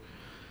for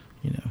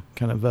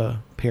kind of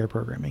pair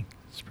programming.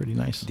 It's pretty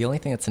nice. The only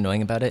thing that's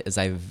annoying about it is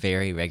I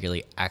very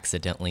regularly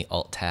accidentally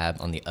alt-tab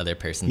on the other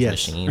person's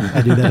Yes, machine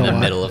I do that in a the lot.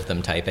 middle of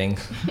them typing.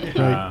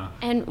 Right.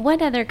 And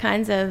what other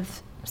kinds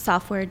of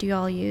software do you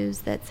all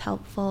use that's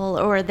helpful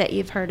or that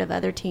you've heard of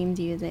other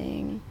teams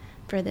using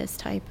for this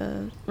type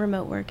of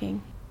remote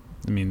working?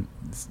 I mean,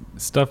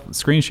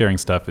 screen sharing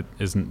stuff, it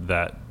isn't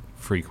that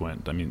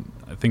frequent. I mean,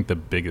 I think the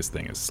biggest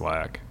thing is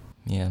Slack.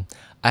 Yeah.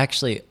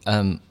 Actually,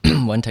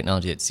 one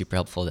technology that's super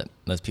helpful that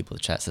most people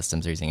with chat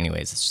systems are using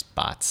anyways is just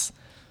bots.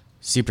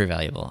 Super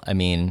valuable. I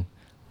mean,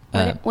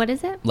 What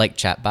is it? like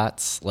chat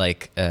bots,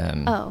 like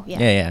Oh,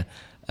 yeah.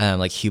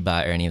 like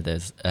Hubot or any of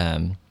those.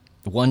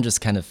 One just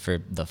kind of for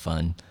the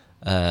fun,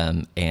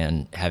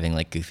 and having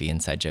like goofy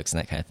inside jokes and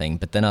that kind of thing.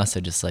 But then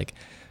also just like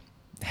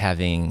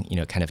having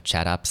kind of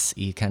chat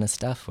ops-y kind of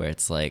stuff where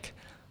it's like,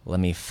 let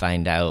me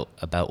find out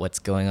about what's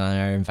going on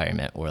in our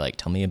environment, or like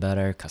tell me about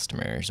our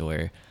customers,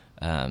 or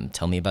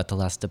tell me about the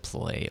last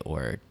deploy,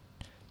 or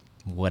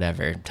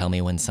whatever. Tell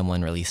me when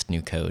someone released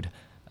new code.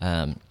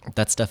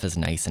 That stuff is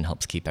nice and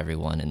helps keep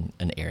everyone in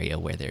an area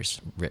where there's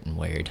written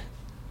word.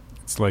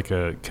 It's like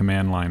a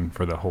command line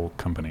for the whole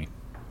company.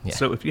 Yeah.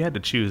 So if you had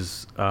to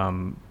choose,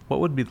 what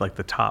would be like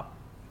the top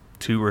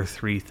 2 or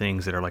 3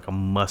 things that are like a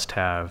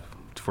must-have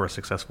for a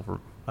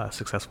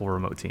successful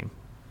remote team?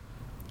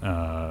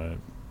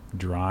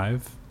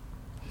 Drive,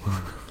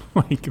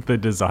 like the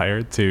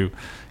desire to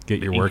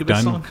get your work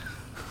Incubus done.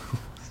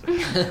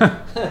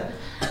 song?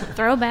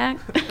 Throwback.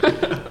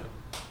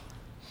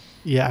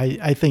 Yeah,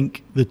 I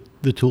think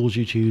the tools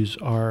you choose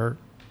are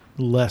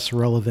less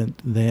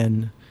relevant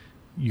than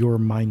your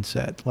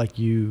mindset. Like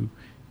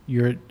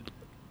you're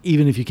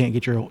even if you can't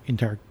get your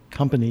entire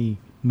company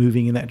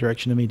moving in that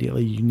direction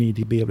immediately, you need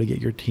to be able to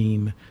get your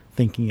team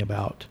thinking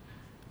about,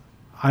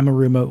 I'm a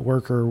remote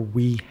worker.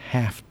 We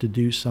have to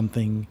do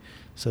something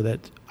so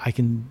that I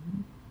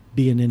can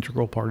be an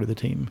integral part of the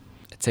team.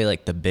 I'd say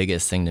like the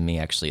biggest thing to me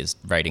actually is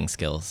writing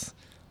skills,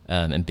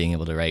 and being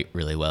able to write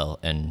really well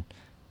and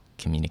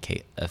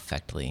communicate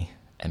effectively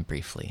and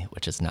briefly,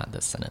 which is not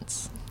this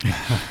sentence.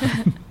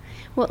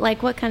 Well,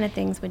 like what kind of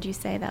things would you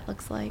say that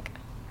looks like?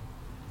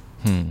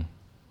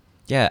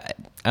 Yeah,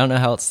 I don't know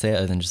how else to say it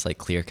other than just like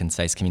clear,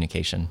 concise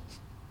communication.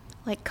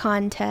 Like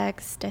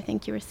context, I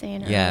think you were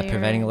saying earlier. Yeah,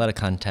 providing a lot of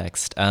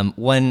context.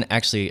 One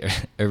actually,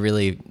 a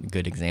really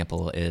good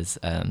example is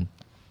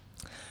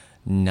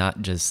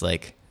not just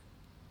like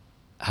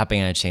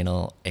hopping on a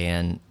channel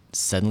and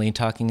suddenly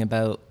talking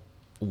about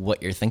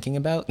what you're thinking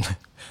about.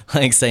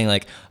 Like saying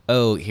like,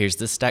 oh, here's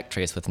this stack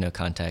trace with no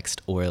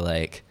context, or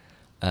like,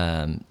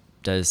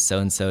 does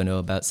so-and-so know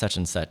about such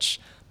and such?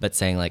 But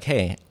saying like,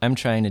 hey, I'm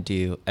trying to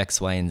do X,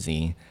 Y, and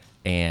Z,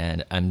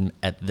 and I'm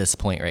at this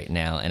point right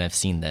now, and I've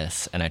seen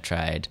this, and I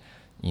tried,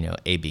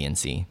 A, B, and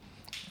C.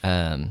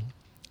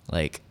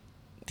 Like,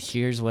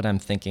 here's what I'm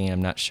thinking.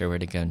 I'm not sure where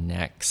to go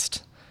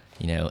next,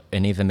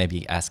 and even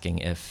maybe asking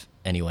if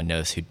anyone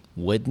knows who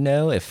would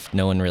know if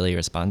no one really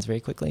responds very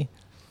quickly.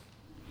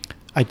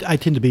 I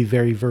tend to be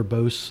very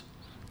verbose,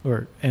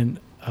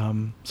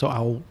 so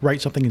I'll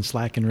write something in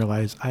Slack and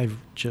realize I've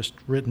just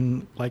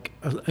written like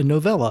a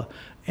novella,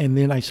 and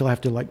then I still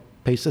have to like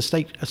paste a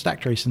stack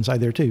trace inside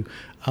there too.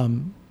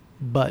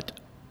 But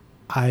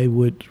I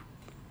would,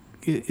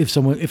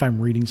 if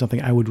I'm reading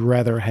something, I would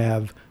rather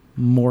have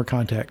more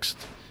context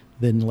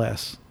than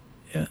less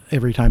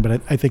every time.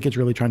 But I think it's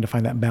really trying to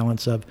find that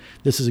balance of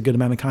this is a good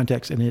amount of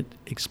context and it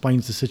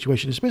explains the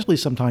situation. Especially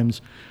sometimes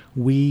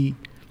we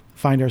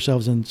find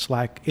ourselves in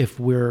Slack if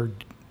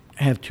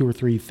have 2 or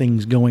 3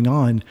 things going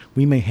on.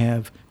 We may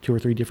have 2 or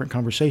 3 different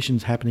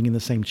conversations happening in the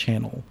same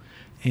channel,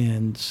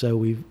 and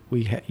so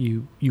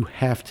you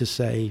have to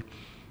say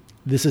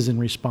this is in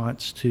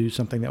response to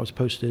something that was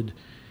posted.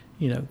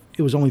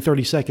 It was only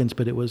 30 seconds,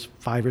 but it was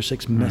 5 or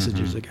 6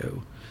 messages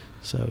ago.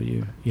 So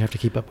you have to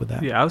keep up with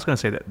that. Yeah, I was going to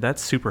say that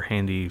that's super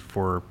handy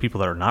for people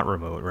that are not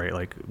remote, right?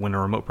 Like when a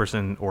remote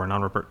person or a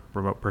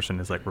non-remote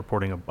person is like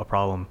reporting a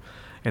problem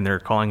and they're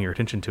calling your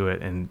attention to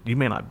it, and you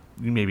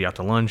may be out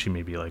to lunch, you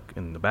may be like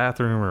in the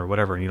bathroom or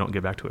whatever, and you don't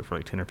get back to it for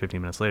like 10 or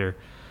 15 minutes later.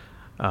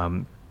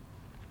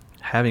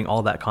 Having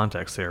all that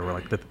context there, where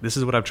like, this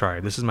is what I've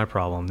tried, this is my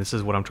problem, this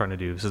is what I'm trying to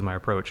do, this is my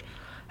approach.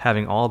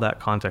 Having all that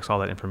context, all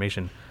that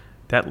information,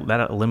 that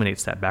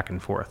eliminates that back and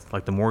forth.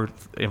 Like the more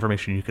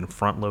information you can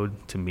front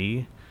load to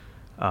me,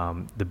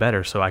 the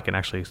better. So I can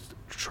actually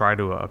try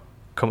to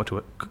come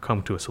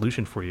to a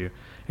solution for you,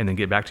 and then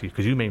get back to you,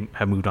 because you may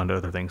have moved on to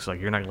other things.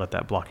 Like you're not gonna let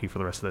that block you for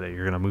the rest of the day.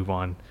 You're gonna move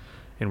on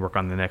and work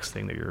on the next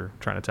thing that you're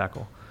trying to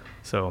tackle.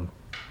 So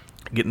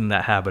getting in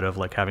that habit of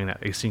like having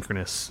that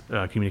asynchronous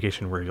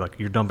communication where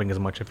you're dumping as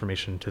much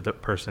information to the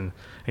person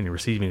and you're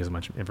receiving as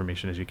much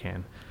information as you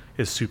can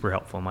is super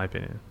helpful in my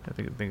opinion. I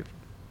think.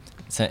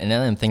 So now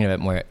that I'm thinking about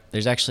it more,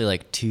 there's actually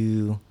like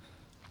two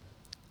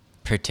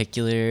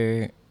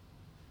particular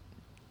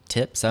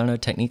tips, I don't know,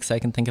 techniques I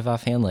can think of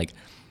offhand. Like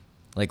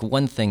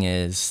one thing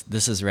is,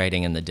 this is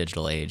writing in the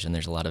digital age, and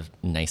there's a lot of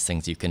nice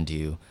things you can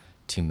do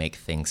to make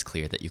things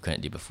clear that you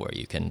couldn't do before.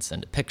 You can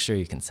send a picture,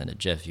 you can send a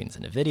GIF, you can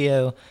send a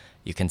video,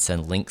 you can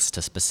send links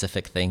to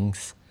specific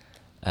things.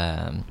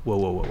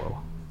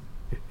 Whoa.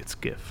 It's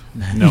GIF.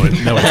 No,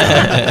 it's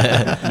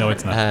not. No,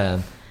 it's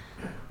not.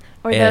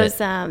 Or those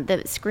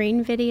the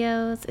screen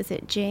videos. Is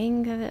it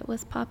Jing that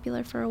was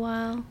popular for a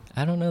while?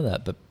 I don't know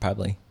that, but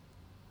probably.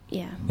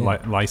 Yeah.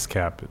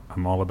 LiceCap.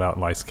 I'm all about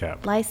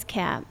LiceCap.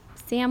 LiceCap.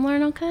 See, I'm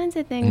learning all kinds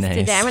of things Nice.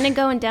 today. I'm going to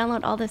go and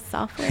download all this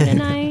software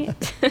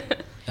tonight.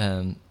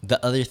 The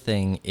other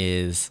thing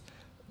is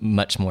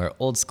much more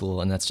old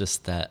school, and that's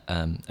just that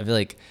I feel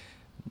like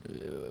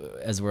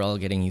as we're all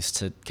getting used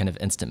to kind of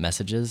instant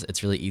messages,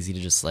 it's really easy to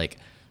just like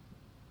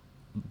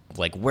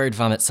word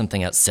vomit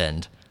something out,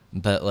 send.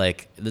 But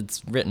like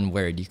it's written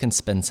word, you can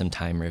spend some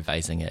time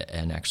revising it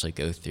and actually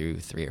go through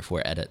 3 or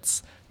 4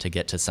 edits to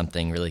get to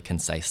something really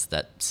concise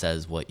that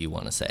says what you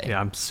want to say.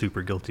 Yeah, I'm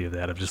super guilty of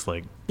that. Of just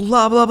like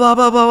blah blah blah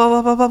blah blah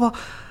blah blah blah blah.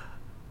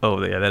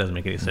 Oh yeah, that doesn't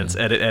make any sense.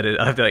 Edit.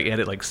 I have to like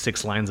edit like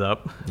 6 lines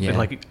up. Yeah. And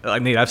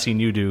like Nate, I've seen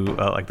you do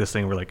like this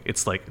thing where like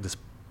it's like this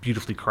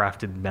beautifully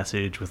crafted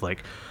message with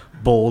like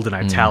bold and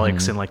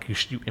italics and like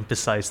you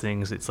emphasize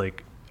things. It's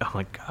like, I'm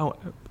like, oh,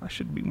 I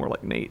should be more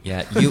like Nate.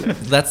 Yeah,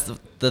 that's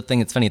the thing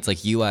that's funny. It's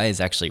like UI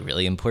is actually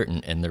really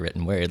important in the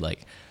written word.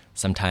 Like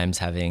sometimes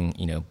having,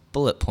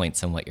 bullet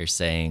points on what you're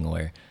saying,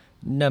 or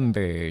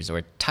numbers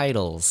or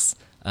titles.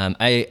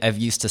 I've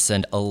used to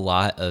send a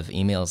lot of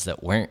emails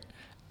that weren't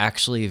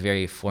actually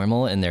very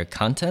formal in their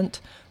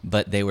content,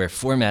 but they were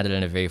formatted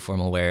in a very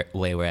formal way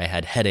where I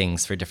had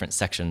headings for different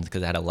sections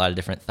because I had a lot of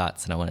different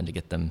thoughts and I wanted to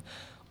get them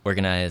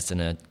organized in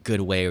a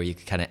good way where you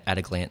could kind of at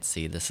a glance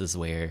see this is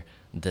where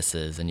this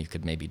is, and you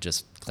could maybe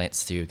just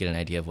glance through, get an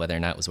idea of whether or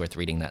not it was worth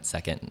reading that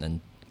second, and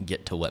then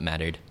get to what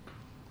mattered.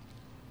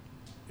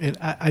 And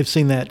I've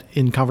seen that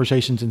in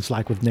conversations in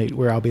Slack with Nate,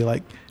 where I'll be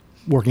like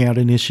working out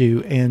an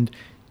issue, and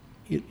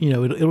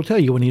it'll tell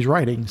you when he's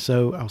writing.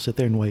 So I'll sit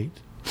there and wait,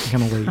 and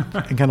kind of wait,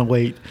 and kind of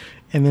wait,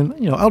 and then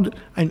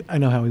I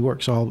know how he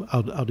works, so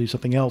I'll do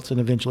something else, and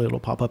eventually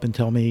it'll pop up and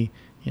tell me,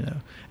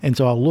 and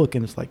so I'll look,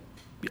 and it's like,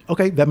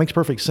 okay, that makes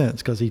perfect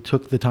sense because he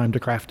took the time to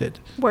craft it.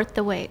 Worth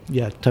the wait.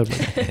 Yeah,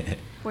 totally.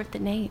 Worth the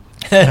Nate.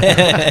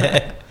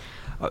 I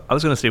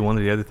was going to say one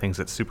of the other things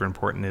that's super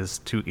important is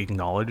to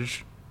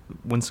acknowledge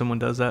when someone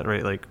does that,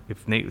 right? Like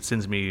if Nate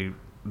sends me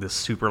this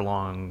super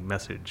long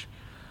message,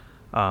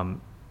 I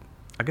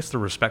guess the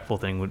respectful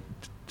thing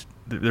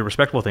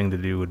to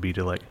do would be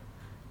to like,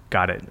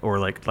 got it, or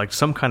like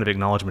some kind of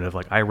acknowledgement of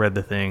like, I read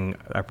the thing,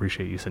 I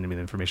appreciate you sending me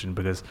the information,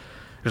 because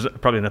there's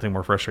probably nothing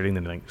more frustrating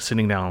than like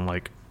sitting down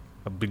like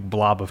a big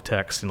blob of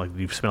text and like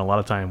you've spent a lot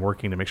of time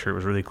working to make sure it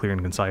was really clear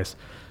and concise,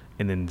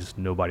 and then just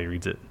nobody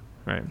reads it,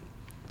 right?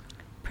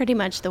 Pretty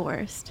much the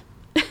worst.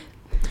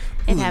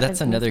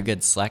 That's another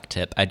good Slack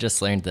tip. I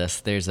just learned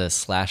this. There's a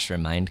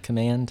 /remind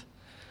command.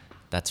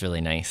 That's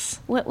really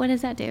nice. What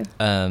does that do?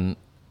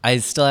 I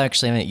still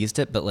actually haven't used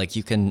it, but like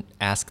you can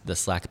ask the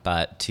Slack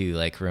bot to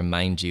like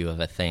remind you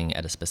of a thing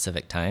at a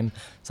specific time.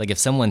 So like if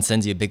someone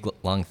sends you a big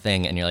long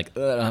thing and you're like,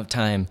 I don't have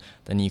time,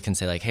 then you can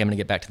say like, hey, I'm gonna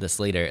get back to this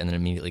later, and then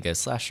immediately go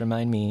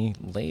 /remind me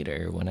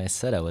later when I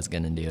said I was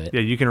gonna do it.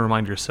 Yeah, you can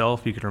remind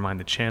yourself. You can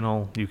remind the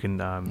channel. You can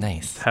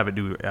Nice. have it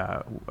do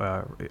at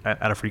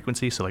a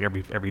frequency. So like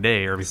every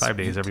day, or every 5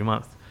 days, every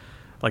month.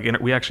 Like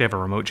we actually have a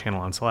remote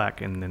channel on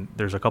Slack, and then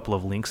there's a couple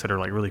of links that are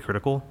like really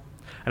critical.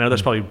 I know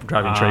that's probably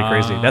driving Trey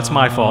crazy. That's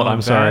my fault.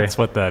 I'm sorry. That's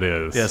what that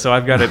is. Yeah, so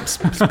I've got it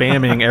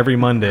spamming every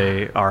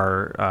Monday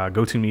our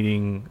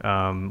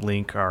GoToMeeting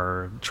link,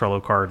 our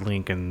Trello card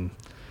link, and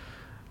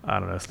I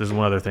don't know. So there's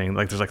one other thing.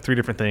 Like there's like 3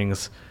 different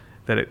things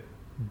that it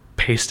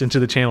pastes into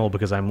the channel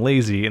because I'm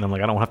lazy, and I'm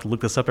like, I don't have to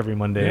look this up every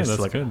Monday. Yeah, so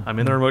that's like, good. I'm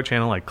in the remote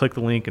channel. I click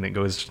the link, and it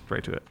goes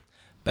right to it.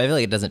 But I feel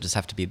like it doesn't just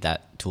have to be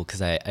that tool,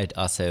 because I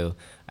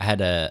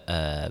had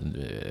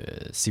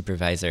a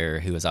supervisor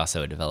who was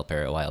also a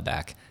developer a while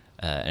back,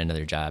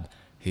 another job,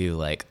 who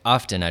like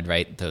often I'd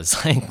write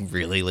those like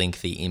really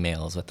lengthy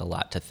emails with a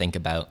lot to think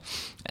about.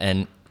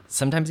 And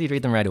sometimes he'd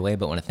read them right away,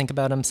 but when I think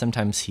about them,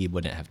 sometimes he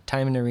wouldn't have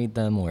time to read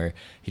them, or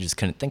he just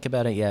couldn't think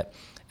about it yet.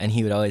 And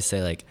he would always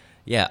say like,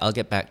 yeah, I'll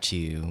get back to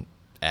you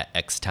at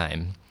X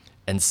time,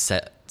 and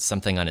set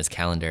something on his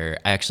calendar.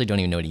 I actually don't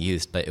even know what he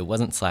used, but it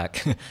wasn't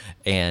Slack,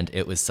 and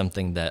it was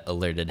something that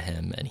alerted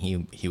him, and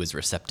he was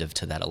receptive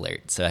to that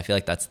alert. So I feel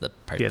like that's the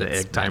part. He had an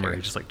that's egg timer. better.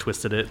 He just like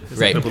twisted it. It's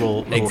Right. like the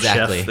little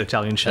Exactly. chef, the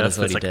Italian chef. That is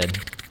what he like,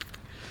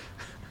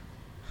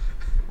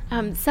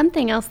 did.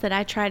 Something else that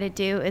I try to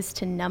do is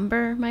to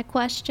number my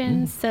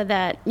questions so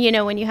that, you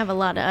know, when you have a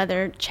lot of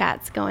other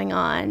chats going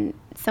on,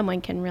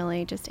 someone can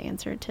really just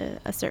answer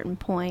to a certain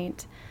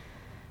point.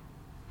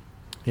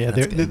 Yeah,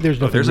 That's there's good.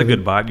 nothing. There's a really-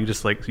 good bot. You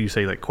just like you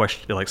say like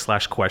question like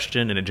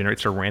 /question, and it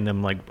generates a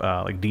random like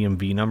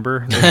DMV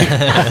number.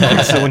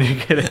 So when you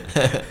get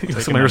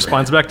it, somebody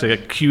responds back to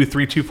like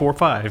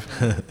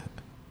Q3245.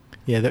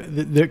 Yeah,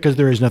 because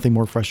there is nothing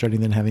more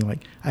frustrating than having like,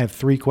 I have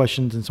 3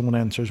 questions and someone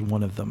answers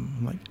one of them.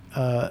 I'm like,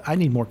 I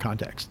need more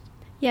context.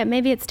 Yeah,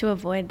 maybe it's to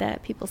avoid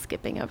that people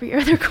skipping over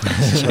your other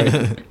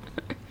questions.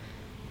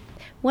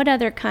 What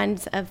other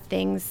kinds of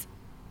things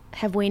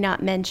have we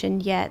not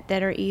mentioned yet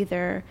that are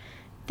either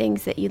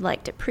things that you'd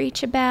like to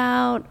preach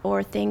about,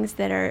 or things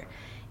that are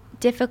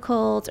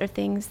difficult, or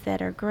things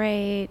that are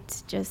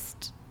great?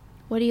 Just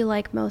what do you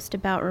like most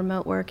about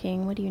remote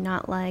working? What do you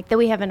not like that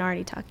we haven't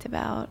already talked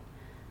about?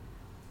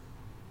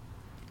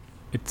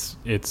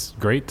 It's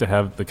great to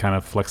have the kind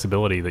of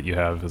flexibility that you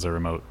have as a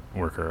remote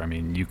worker. I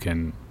mean, you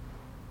can,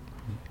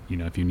 you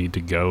know, if you need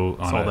to go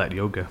It's on all that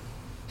yoga.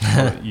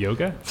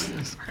 yoga.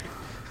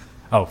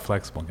 Oh,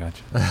 flexible.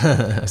 Gotcha.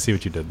 I see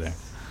what you did there.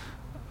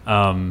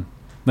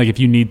 Like if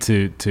you need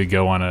to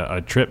go on a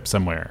trip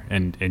somewhere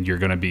and you're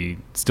going to be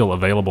still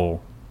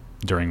available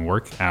during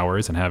work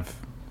hours and have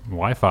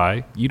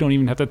Wi-Fi, you don't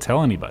even have to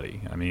tell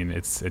anybody. I mean,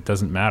 it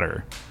doesn't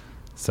matter.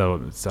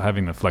 So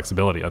having the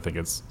flexibility, I think,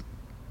 is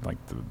like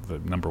the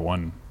number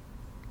one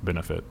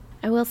benefit.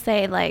 I will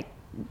say, like,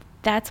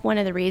 that's one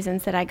of the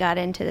reasons that I got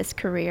into this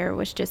career,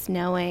 was just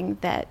knowing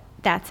that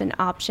that's an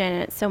option,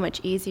 and it's so much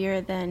easier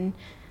than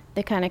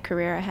the kind of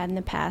career I had in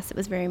the past. It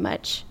was very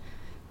much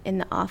in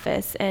the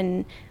office.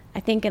 And I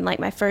think in like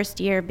my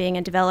first year being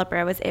a developer,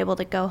 I was able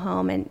to go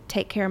home and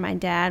take care of my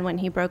dad when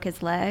he broke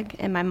his leg,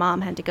 and my mom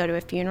had to go to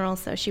a funeral,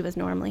 so she was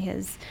normally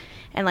his.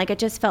 And like, it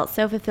just felt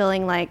so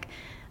fulfilling, like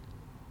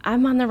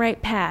I'm on the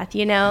right path,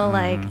 you know,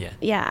 like,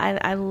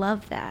 I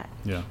love that.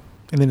 Yeah.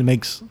 And then it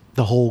makes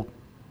the whole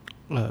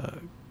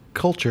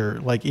culture,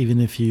 like even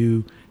if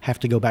you have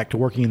to go back to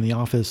working in the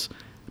office,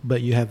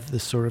 but you have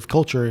this sort of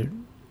culture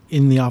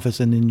in the office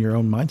and in your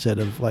own mindset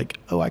of like,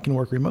 oh, I can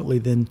work remotely.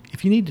 Then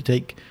if you need to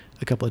take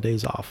a couple of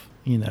days off,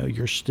 you know,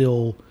 you're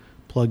still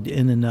plugged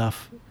in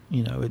enough.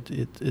 You know,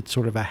 it's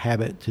sort of a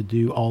habit to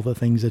do all the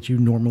things that you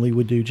normally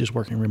would do just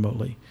working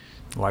remotely.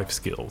 Life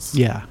skills.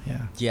 Yeah.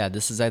 Yeah,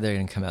 this is either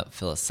going to come out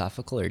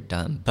philosophical or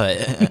dumb, but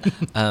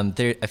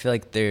I feel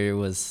like there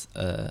was,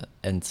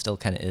 and still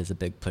kind of is, a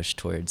big push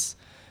towards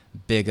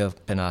big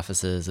open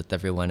offices with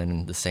everyone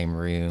in the same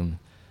room.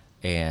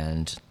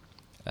 And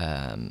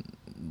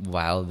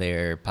while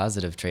there are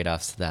positive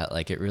trade-offs to that,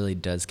 like, it really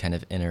does kind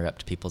of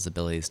interrupt people's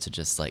abilities to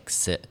just like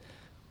sit,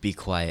 be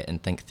quiet,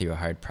 and think through a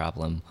hard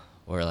problem,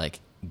 or like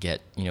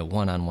get, you know,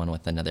 one-on-one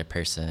with another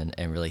person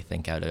and really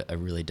think out a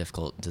really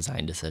difficult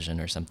design decision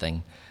or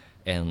something.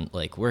 And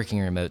like working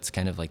remote's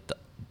kind of like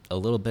a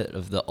little bit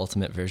of the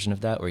ultimate version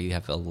of that, where you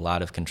have a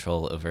lot of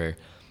control over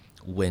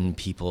when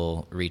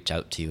people reach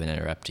out to you and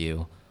interrupt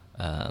you,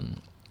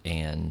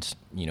 and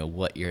you know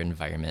what your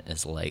environment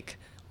is like,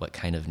 what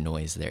kind of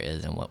noise there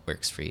is, and what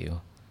works for you,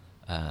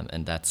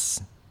 and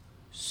that's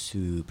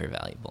super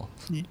valuable.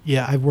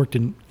 Yeah, I've worked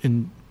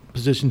in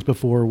positions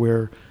before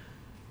where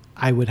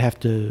I would have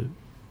to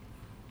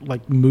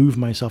like move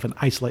myself and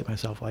isolate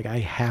myself. Like, I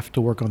have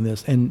to work on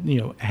this, and you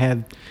know,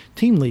 have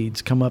team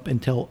leads come up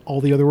and tell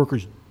all the other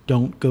workers,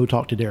 don't go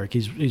talk to Derek.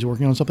 He's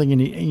working on something,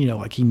 and he, you know,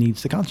 like, he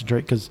needs to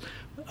concentrate, because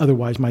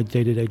otherwise my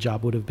day-to-day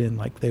job would have been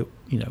like,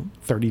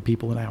 30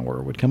 people an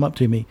hour would come up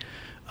to me.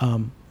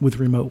 With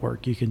remote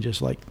work, you can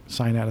just like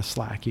sign out of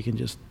Slack. You can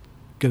just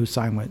go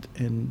silent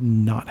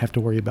and not have to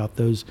worry about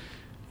those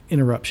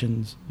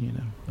interruptions. You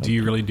know. Do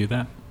you really do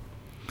that?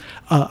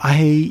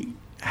 I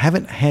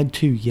haven't had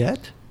to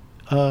yet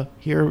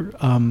here,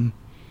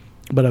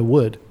 but I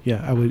would.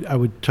 Yeah, I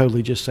would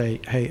totally just say,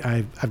 hey,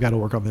 I've got to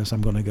work on this.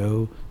 I'm going to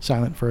go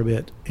silent for a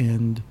bit,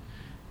 and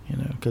you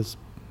know, because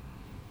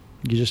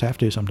you just have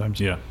to sometimes.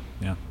 Yeah.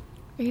 Or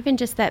even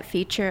just that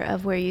feature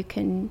of where you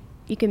can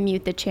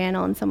mute the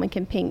channel and someone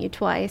can ping you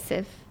twice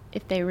if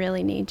they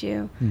really need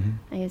you. Mm-hmm.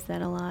 I use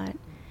that a lot.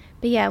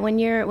 But yeah, when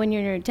you're in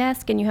your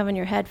desk and you have on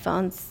your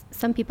headphones,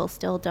 some people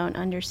still don't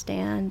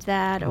understand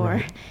that,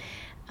 or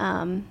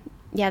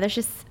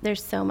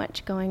there's so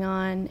much going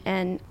on.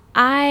 And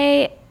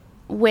I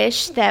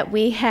wish that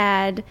we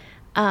had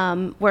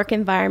work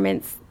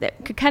environments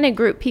that could kind of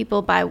group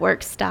people by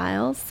work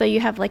styles. So you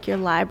have like your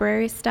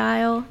library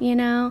style, you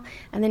know,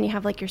 and then you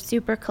have like your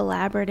super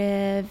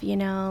collaborative, you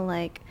know,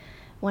 like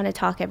want to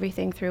talk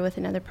everything through with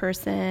another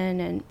person,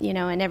 and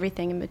and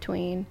everything in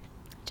between.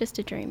 Just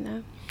a dream,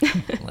 though.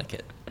 I like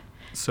it.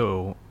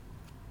 So,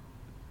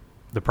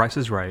 The Price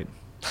is Right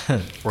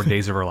or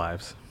Days of Our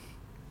Lives?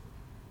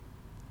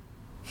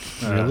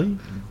 Really?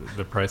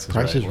 The Price is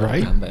Price Right. is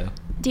Right? Combo.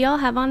 Do y'all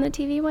have on the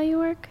TV while you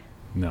work?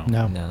 No.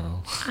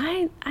 No.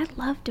 I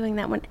love doing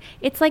that one.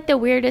 It's like the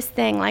weirdest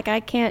thing. Like, I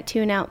can't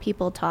tune out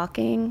people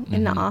talking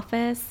in the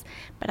office,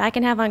 but I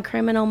can have on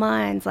Criminal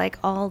Minds like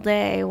all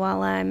day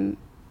and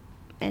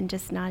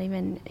just not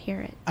even hear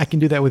it. I can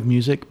do that with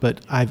music,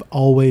 but I've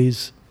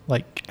always,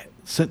 like,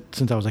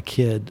 since I was a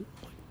kid,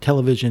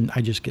 television,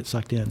 I just get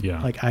sucked in.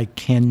 Yeah. Like, I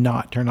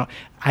cannot turn on.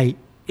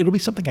 It'll be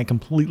something I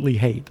completely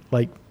hate.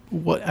 Like,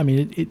 what? I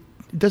mean, it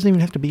doesn't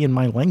even have to be in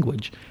my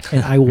language,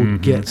 and I will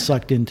get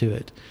sucked into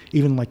it.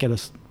 Even like at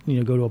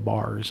go to a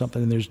bar or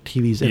something, and there's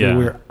TVs Yeah.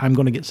 everywhere. I'm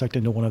going to get sucked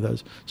into one of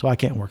those, so I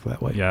can't work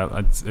that way. Yeah,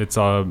 it's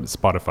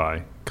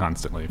Spotify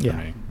constantly for Yeah.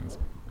 me.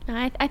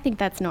 I think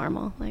that's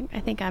normal. Like, I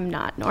think I'm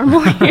not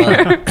normal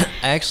here.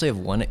 I actually have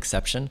one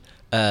exception.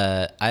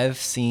 I've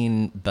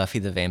seen Buffy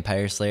the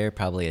Vampire Slayer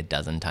probably a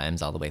dozen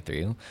times all the way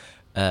through,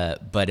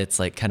 but it's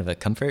like kind of a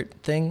comfort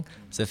thing.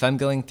 So if I'm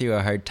going through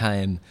a hard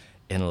time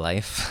in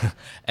life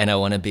and I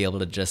want to be able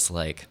to just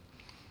like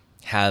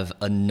have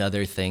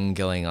another thing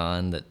going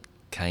on that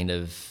kind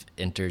of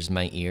enters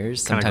my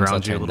ears, Kinda sometimes I'll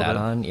grounds you a turn little that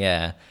bit. on.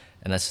 Yeah.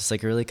 And that's just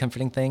like a really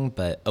comforting thing.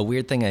 But a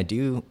weird thing I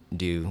do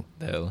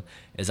though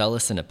is I'll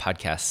listen to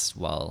podcasts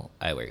while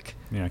I work.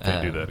 Yeah, I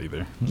can't do that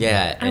either.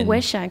 Yeah. I and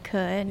wish I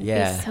could.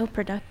 Yeah. It's so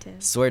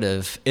productive. Sort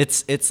of.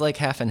 It's like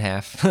half and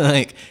half.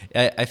 Like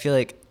I feel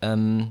like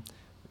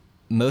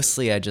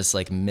mostly I just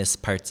like miss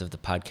parts of the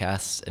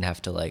podcast and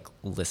have to like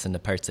listen to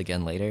parts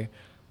again later.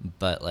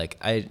 But like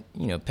I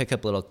pick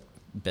up little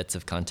bits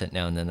of content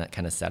now and then that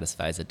kind of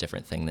satisfies a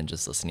different thing than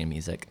just listening to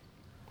music.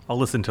 I'll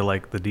listen to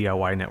like the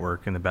DIY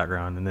network in the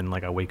background, and then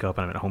like I wake up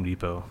and I'm at Home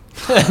Depot.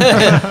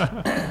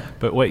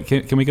 But wait,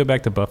 can we go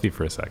back to Buffy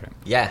for a second?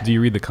 Yeah. Do you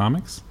read the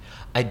comics?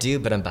 I do,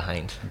 but I'm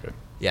behind. Okay.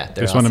 Yeah,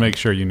 they're Just want to awesome. make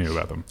sure you knew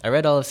about them. I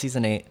read all of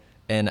season 8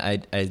 and I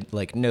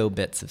like know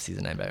bits of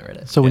season 9, but I haven't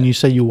read it. So when Yeah. you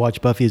say you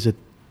watch Buffy,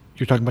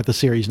 you're talking about the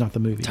series, not the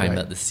movie? Talking right?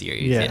 about the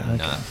series, Yeah, yeah, okay.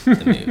 not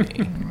the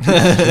movie.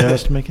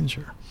 Just making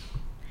sure.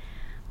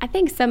 I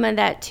think some of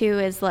that too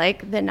is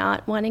like the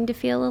not wanting to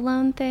feel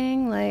alone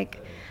thing.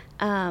 Like,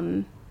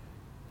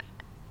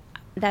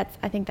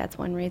 I think that's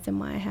one reason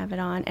why I have it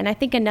on. And I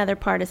think another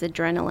part is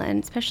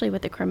adrenaline, especially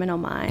with the Criminal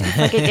Minds.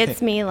 Like, it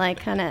gets me like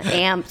kind of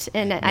amped,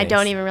 and I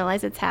don't even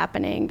realize it's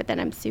happening, but then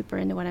I'm super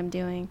into what I'm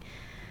doing.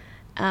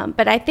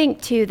 But I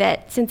think too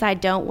that since I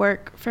don't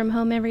work from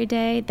home every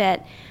day,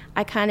 that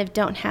I kind of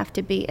don't have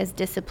to be as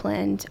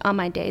disciplined on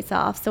my days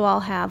off. So I'll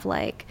have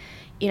like,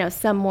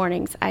 some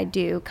mornings I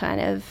do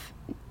kind of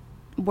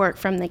work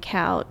from the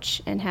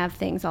couch and have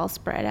things all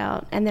spread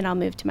out, and then I'll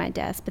move to my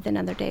desk. But then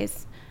other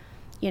days,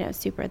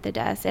 super at the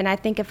desk. And I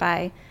think if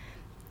I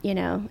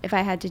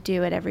had to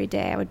do it every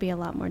day, I would be a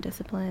lot more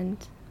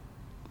disciplined.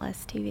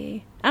 Less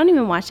TV. I don't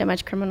even watch that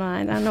much Criminal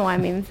Minds. I don't know why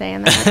I'm even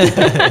saying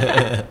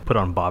that. Put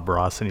on Bob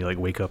Ross, and you like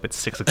wake up at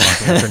 6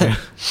 o'clock in the afternoon.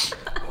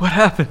 What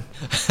happened?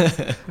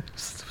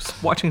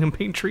 Just watching him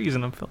paint trees,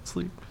 and I fell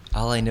asleep.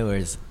 All I know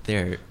is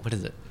there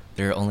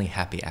are only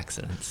happy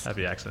accidents.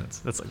 Happy accidents.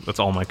 That's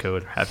all my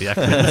code. Happy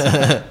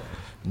accidents.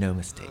 No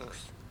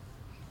mistakes.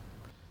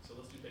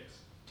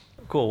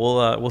 Cool.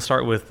 We'll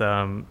start with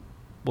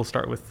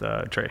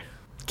Trey.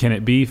 Can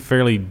it be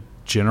fairly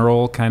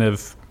general kind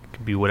of?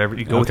 Could be whatever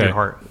you go with your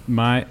heart.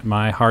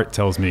 My heart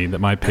tells me that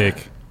my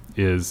pick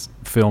is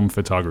film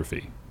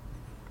photography.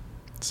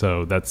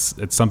 So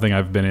it's something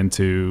I've been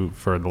into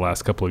for the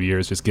last couple of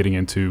years, just getting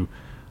into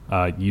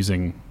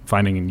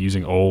finding and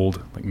using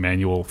old like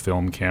manual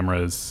film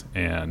cameras,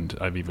 and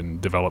I've even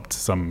developed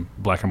some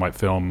black and white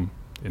film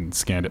and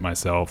scanned it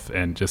myself,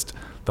 and just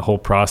the whole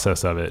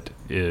process of it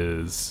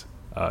is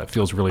it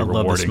feels really I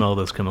rewarding. love the smell of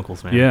those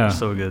chemicals, man. Yeah. They're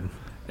so good.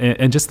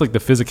 And just like the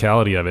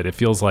physicality of it, it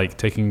feels like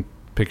taking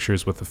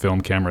pictures with the film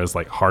camera is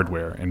like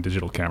hardware, and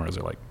digital cameras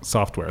are like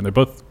software, and they're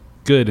both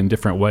good in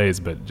different ways.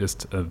 But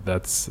just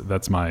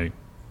that's my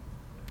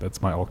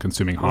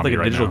all-consuming With hobby like a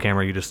right digital now.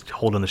 camera, you just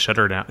hold in the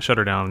shutter down,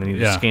 and then you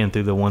just Yeah. scan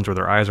through the ones where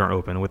their eyes aren't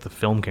open. With the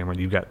film camera,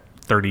 you've got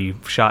 30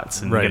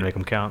 shots, and you Right. got to make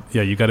them count.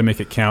 Yeah, you got to make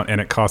it count,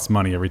 and it costs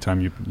money every time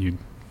you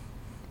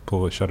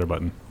pull the shutter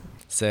button.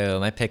 So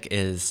my pick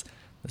is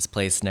this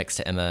place next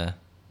to Emma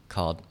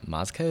called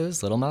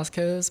Moscow's, Little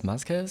Moscow's,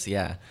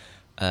 yeah.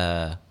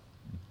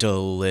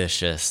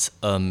 Delicious,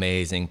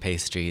 amazing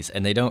pastries.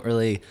 And they don't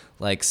really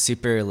like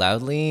super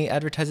loudly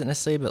advertise it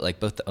necessarily, but like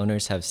both the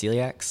owners have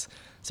celiacs.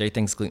 So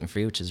everything's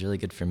gluten-free, which is really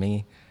good for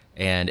me.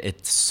 And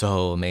it's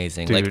so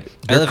amazing. Dude, like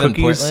I their live in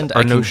cookies Portland.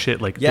 are no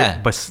shit. Like, yeah.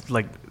 but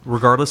like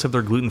regardless if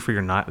they're gluten-free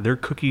or not, their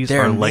cookies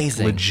They're are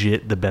amazing. like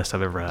legit the best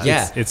I've ever had.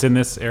 Yeah. It's in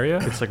this area.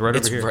 It's like right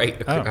It's over here.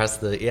 right Oh. across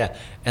the, yeah.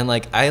 And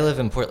like I live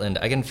in Portland.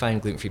 I can find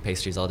gluten-free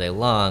pastries all day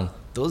long.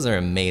 Those are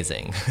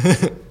amazing.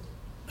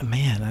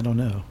 Man, I don't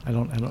know. I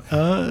don't.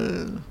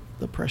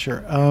 The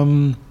pressure.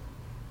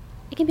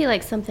 It can be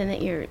like something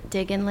that you're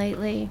digging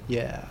lately,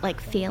 Yeah. like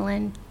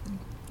feeling.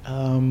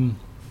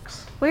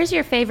 Where's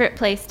your favorite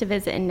place to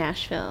visit in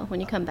Nashville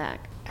when you come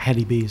back?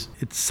 Hattie B's.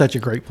 It's such a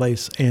great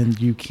place, and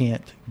you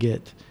can't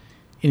get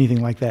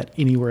anything like that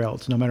anywhere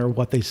else. No matter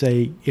what they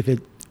say,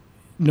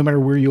 no matter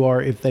where you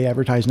are, if they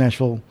advertise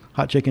Nashville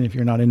hot chicken, if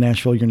you're not in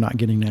Nashville, you're not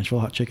getting Nashville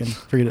hot chicken.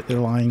 Forget it, they're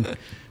lying.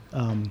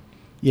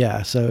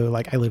 Yeah, so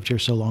like I lived here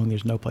so long,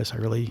 there's no place I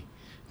really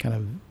kind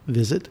of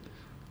visit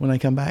when I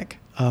come back.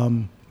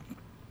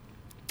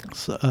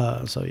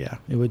 So yeah,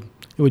 it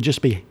would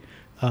just be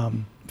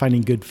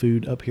finding good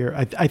food up here.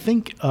 I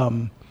think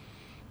one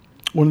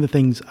of the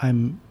things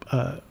I'm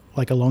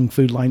like along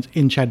food lines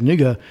in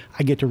Chattanooga,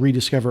 I get to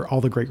rediscover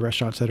all the great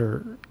restaurants that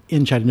are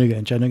in Chattanooga.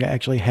 And Chattanooga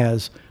actually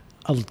has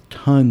a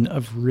ton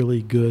of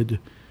really good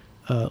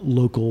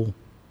local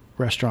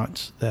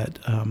restaurants that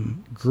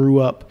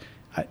grew up.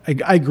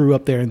 I grew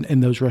up there,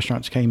 and those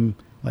restaurants came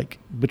like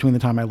between the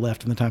time I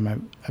left and the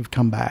time I've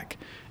come back.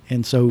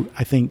 And so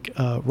I think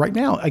right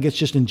now, I guess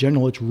just in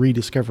general, it's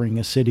rediscovering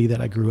a city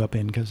that I grew up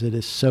in, because it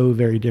is so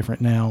very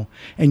different now,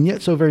 and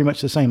yet so very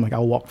much the same. Like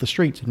I'll walk the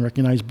streets and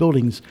recognize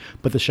buildings,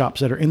 but the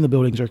shops that are in the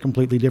buildings are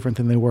completely different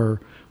than they were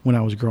when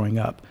I was growing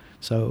up.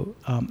 So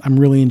I'm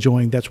really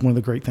enjoying, that's one of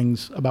the great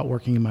things about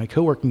working in my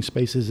co-working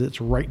space is it's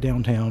right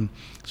downtown.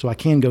 So I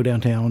can go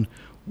downtown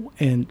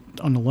and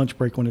on the lunch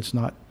break when it's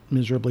not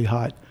miserably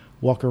hot,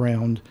 walk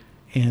around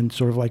and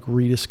sort of like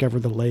rediscover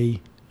the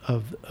lay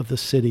of the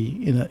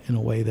city in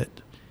a way that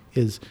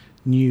is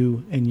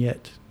new and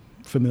yet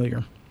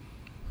familiar.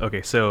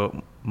 Okay,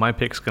 so my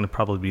pick's going to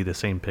probably be the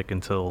same pick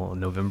until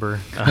November,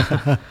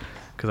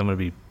 because I'm going to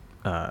be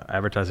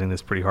advertising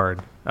this pretty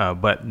hard.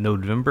 But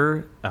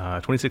November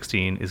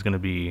 2016 is going to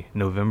be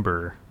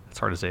November, it's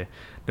hard to say,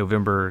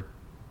 November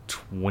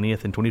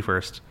 20th and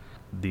 21st.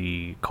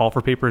 The call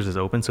for papers is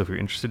open, so if you're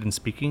interested in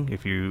speaking,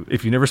 if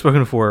you've never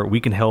spoken before, we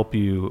can help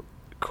you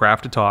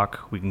craft a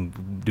talk. We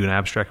can do an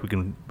abstract. We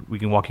can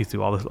walk you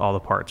through all the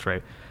parts,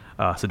 right?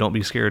 So don't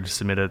be scared to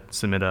submit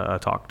a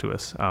talk to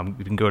us.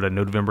 You can go to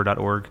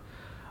november.org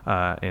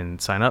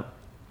and sign up.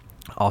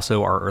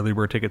 Also, our early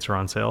bird tickets are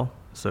on sale,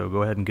 so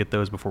go ahead and get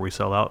those before we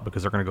sell out,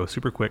 because they're going to go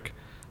super quick.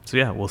 So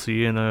yeah, we'll see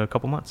you in a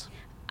couple months.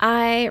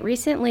 I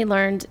recently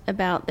learned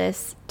about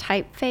this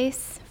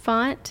typeface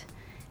font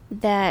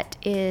that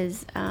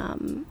is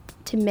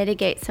to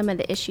mitigate some of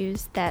the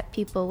issues that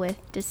people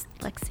with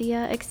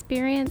dyslexia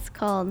experience,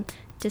 called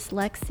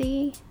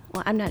dyslexie.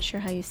 Well, I'm not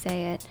sure how you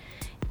say it.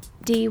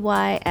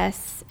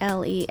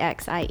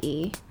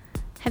 DYSLEXIE.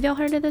 Have y'all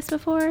heard of this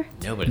before?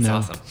 No, but it's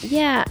awesome.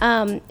 Yeah,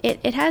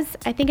 it has.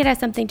 I think it has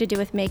something to do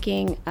with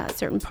making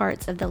certain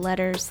parts of the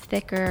letters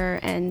thicker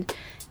and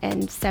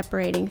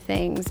separating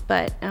things.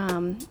 But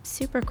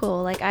super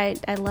cool. Like I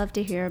love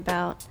to hear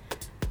about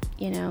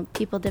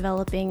people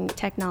developing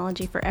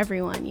technology for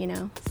everyone.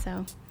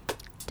 So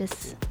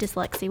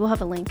dyslexia. We'll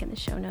have a link in the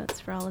show notes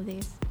for all of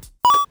these.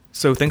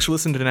 So thanks for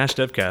listening to the Nash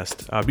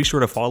Devcast. Be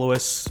sure to follow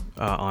us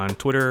on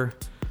Twitter,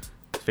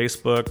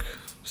 Facebook,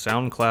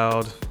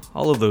 SoundCloud,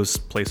 all of those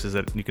places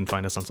that you can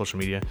find us on social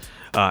media.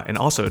 And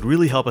also, it'd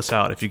really help us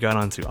out if you got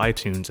onto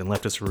iTunes and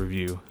left us a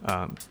review,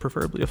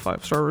 preferably a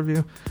 5-star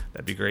review.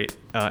 That'd be great.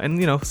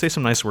 And, say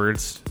some nice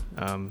words.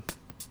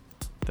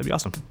 That'd be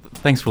awesome.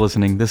 Thanks for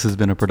listening. This has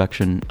been a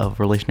production of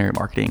Relationary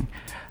Marketing.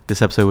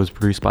 This episode was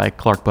produced by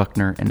Clark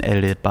Buckner and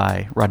edited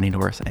by Rodney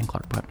Norris and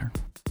Clark Buckner.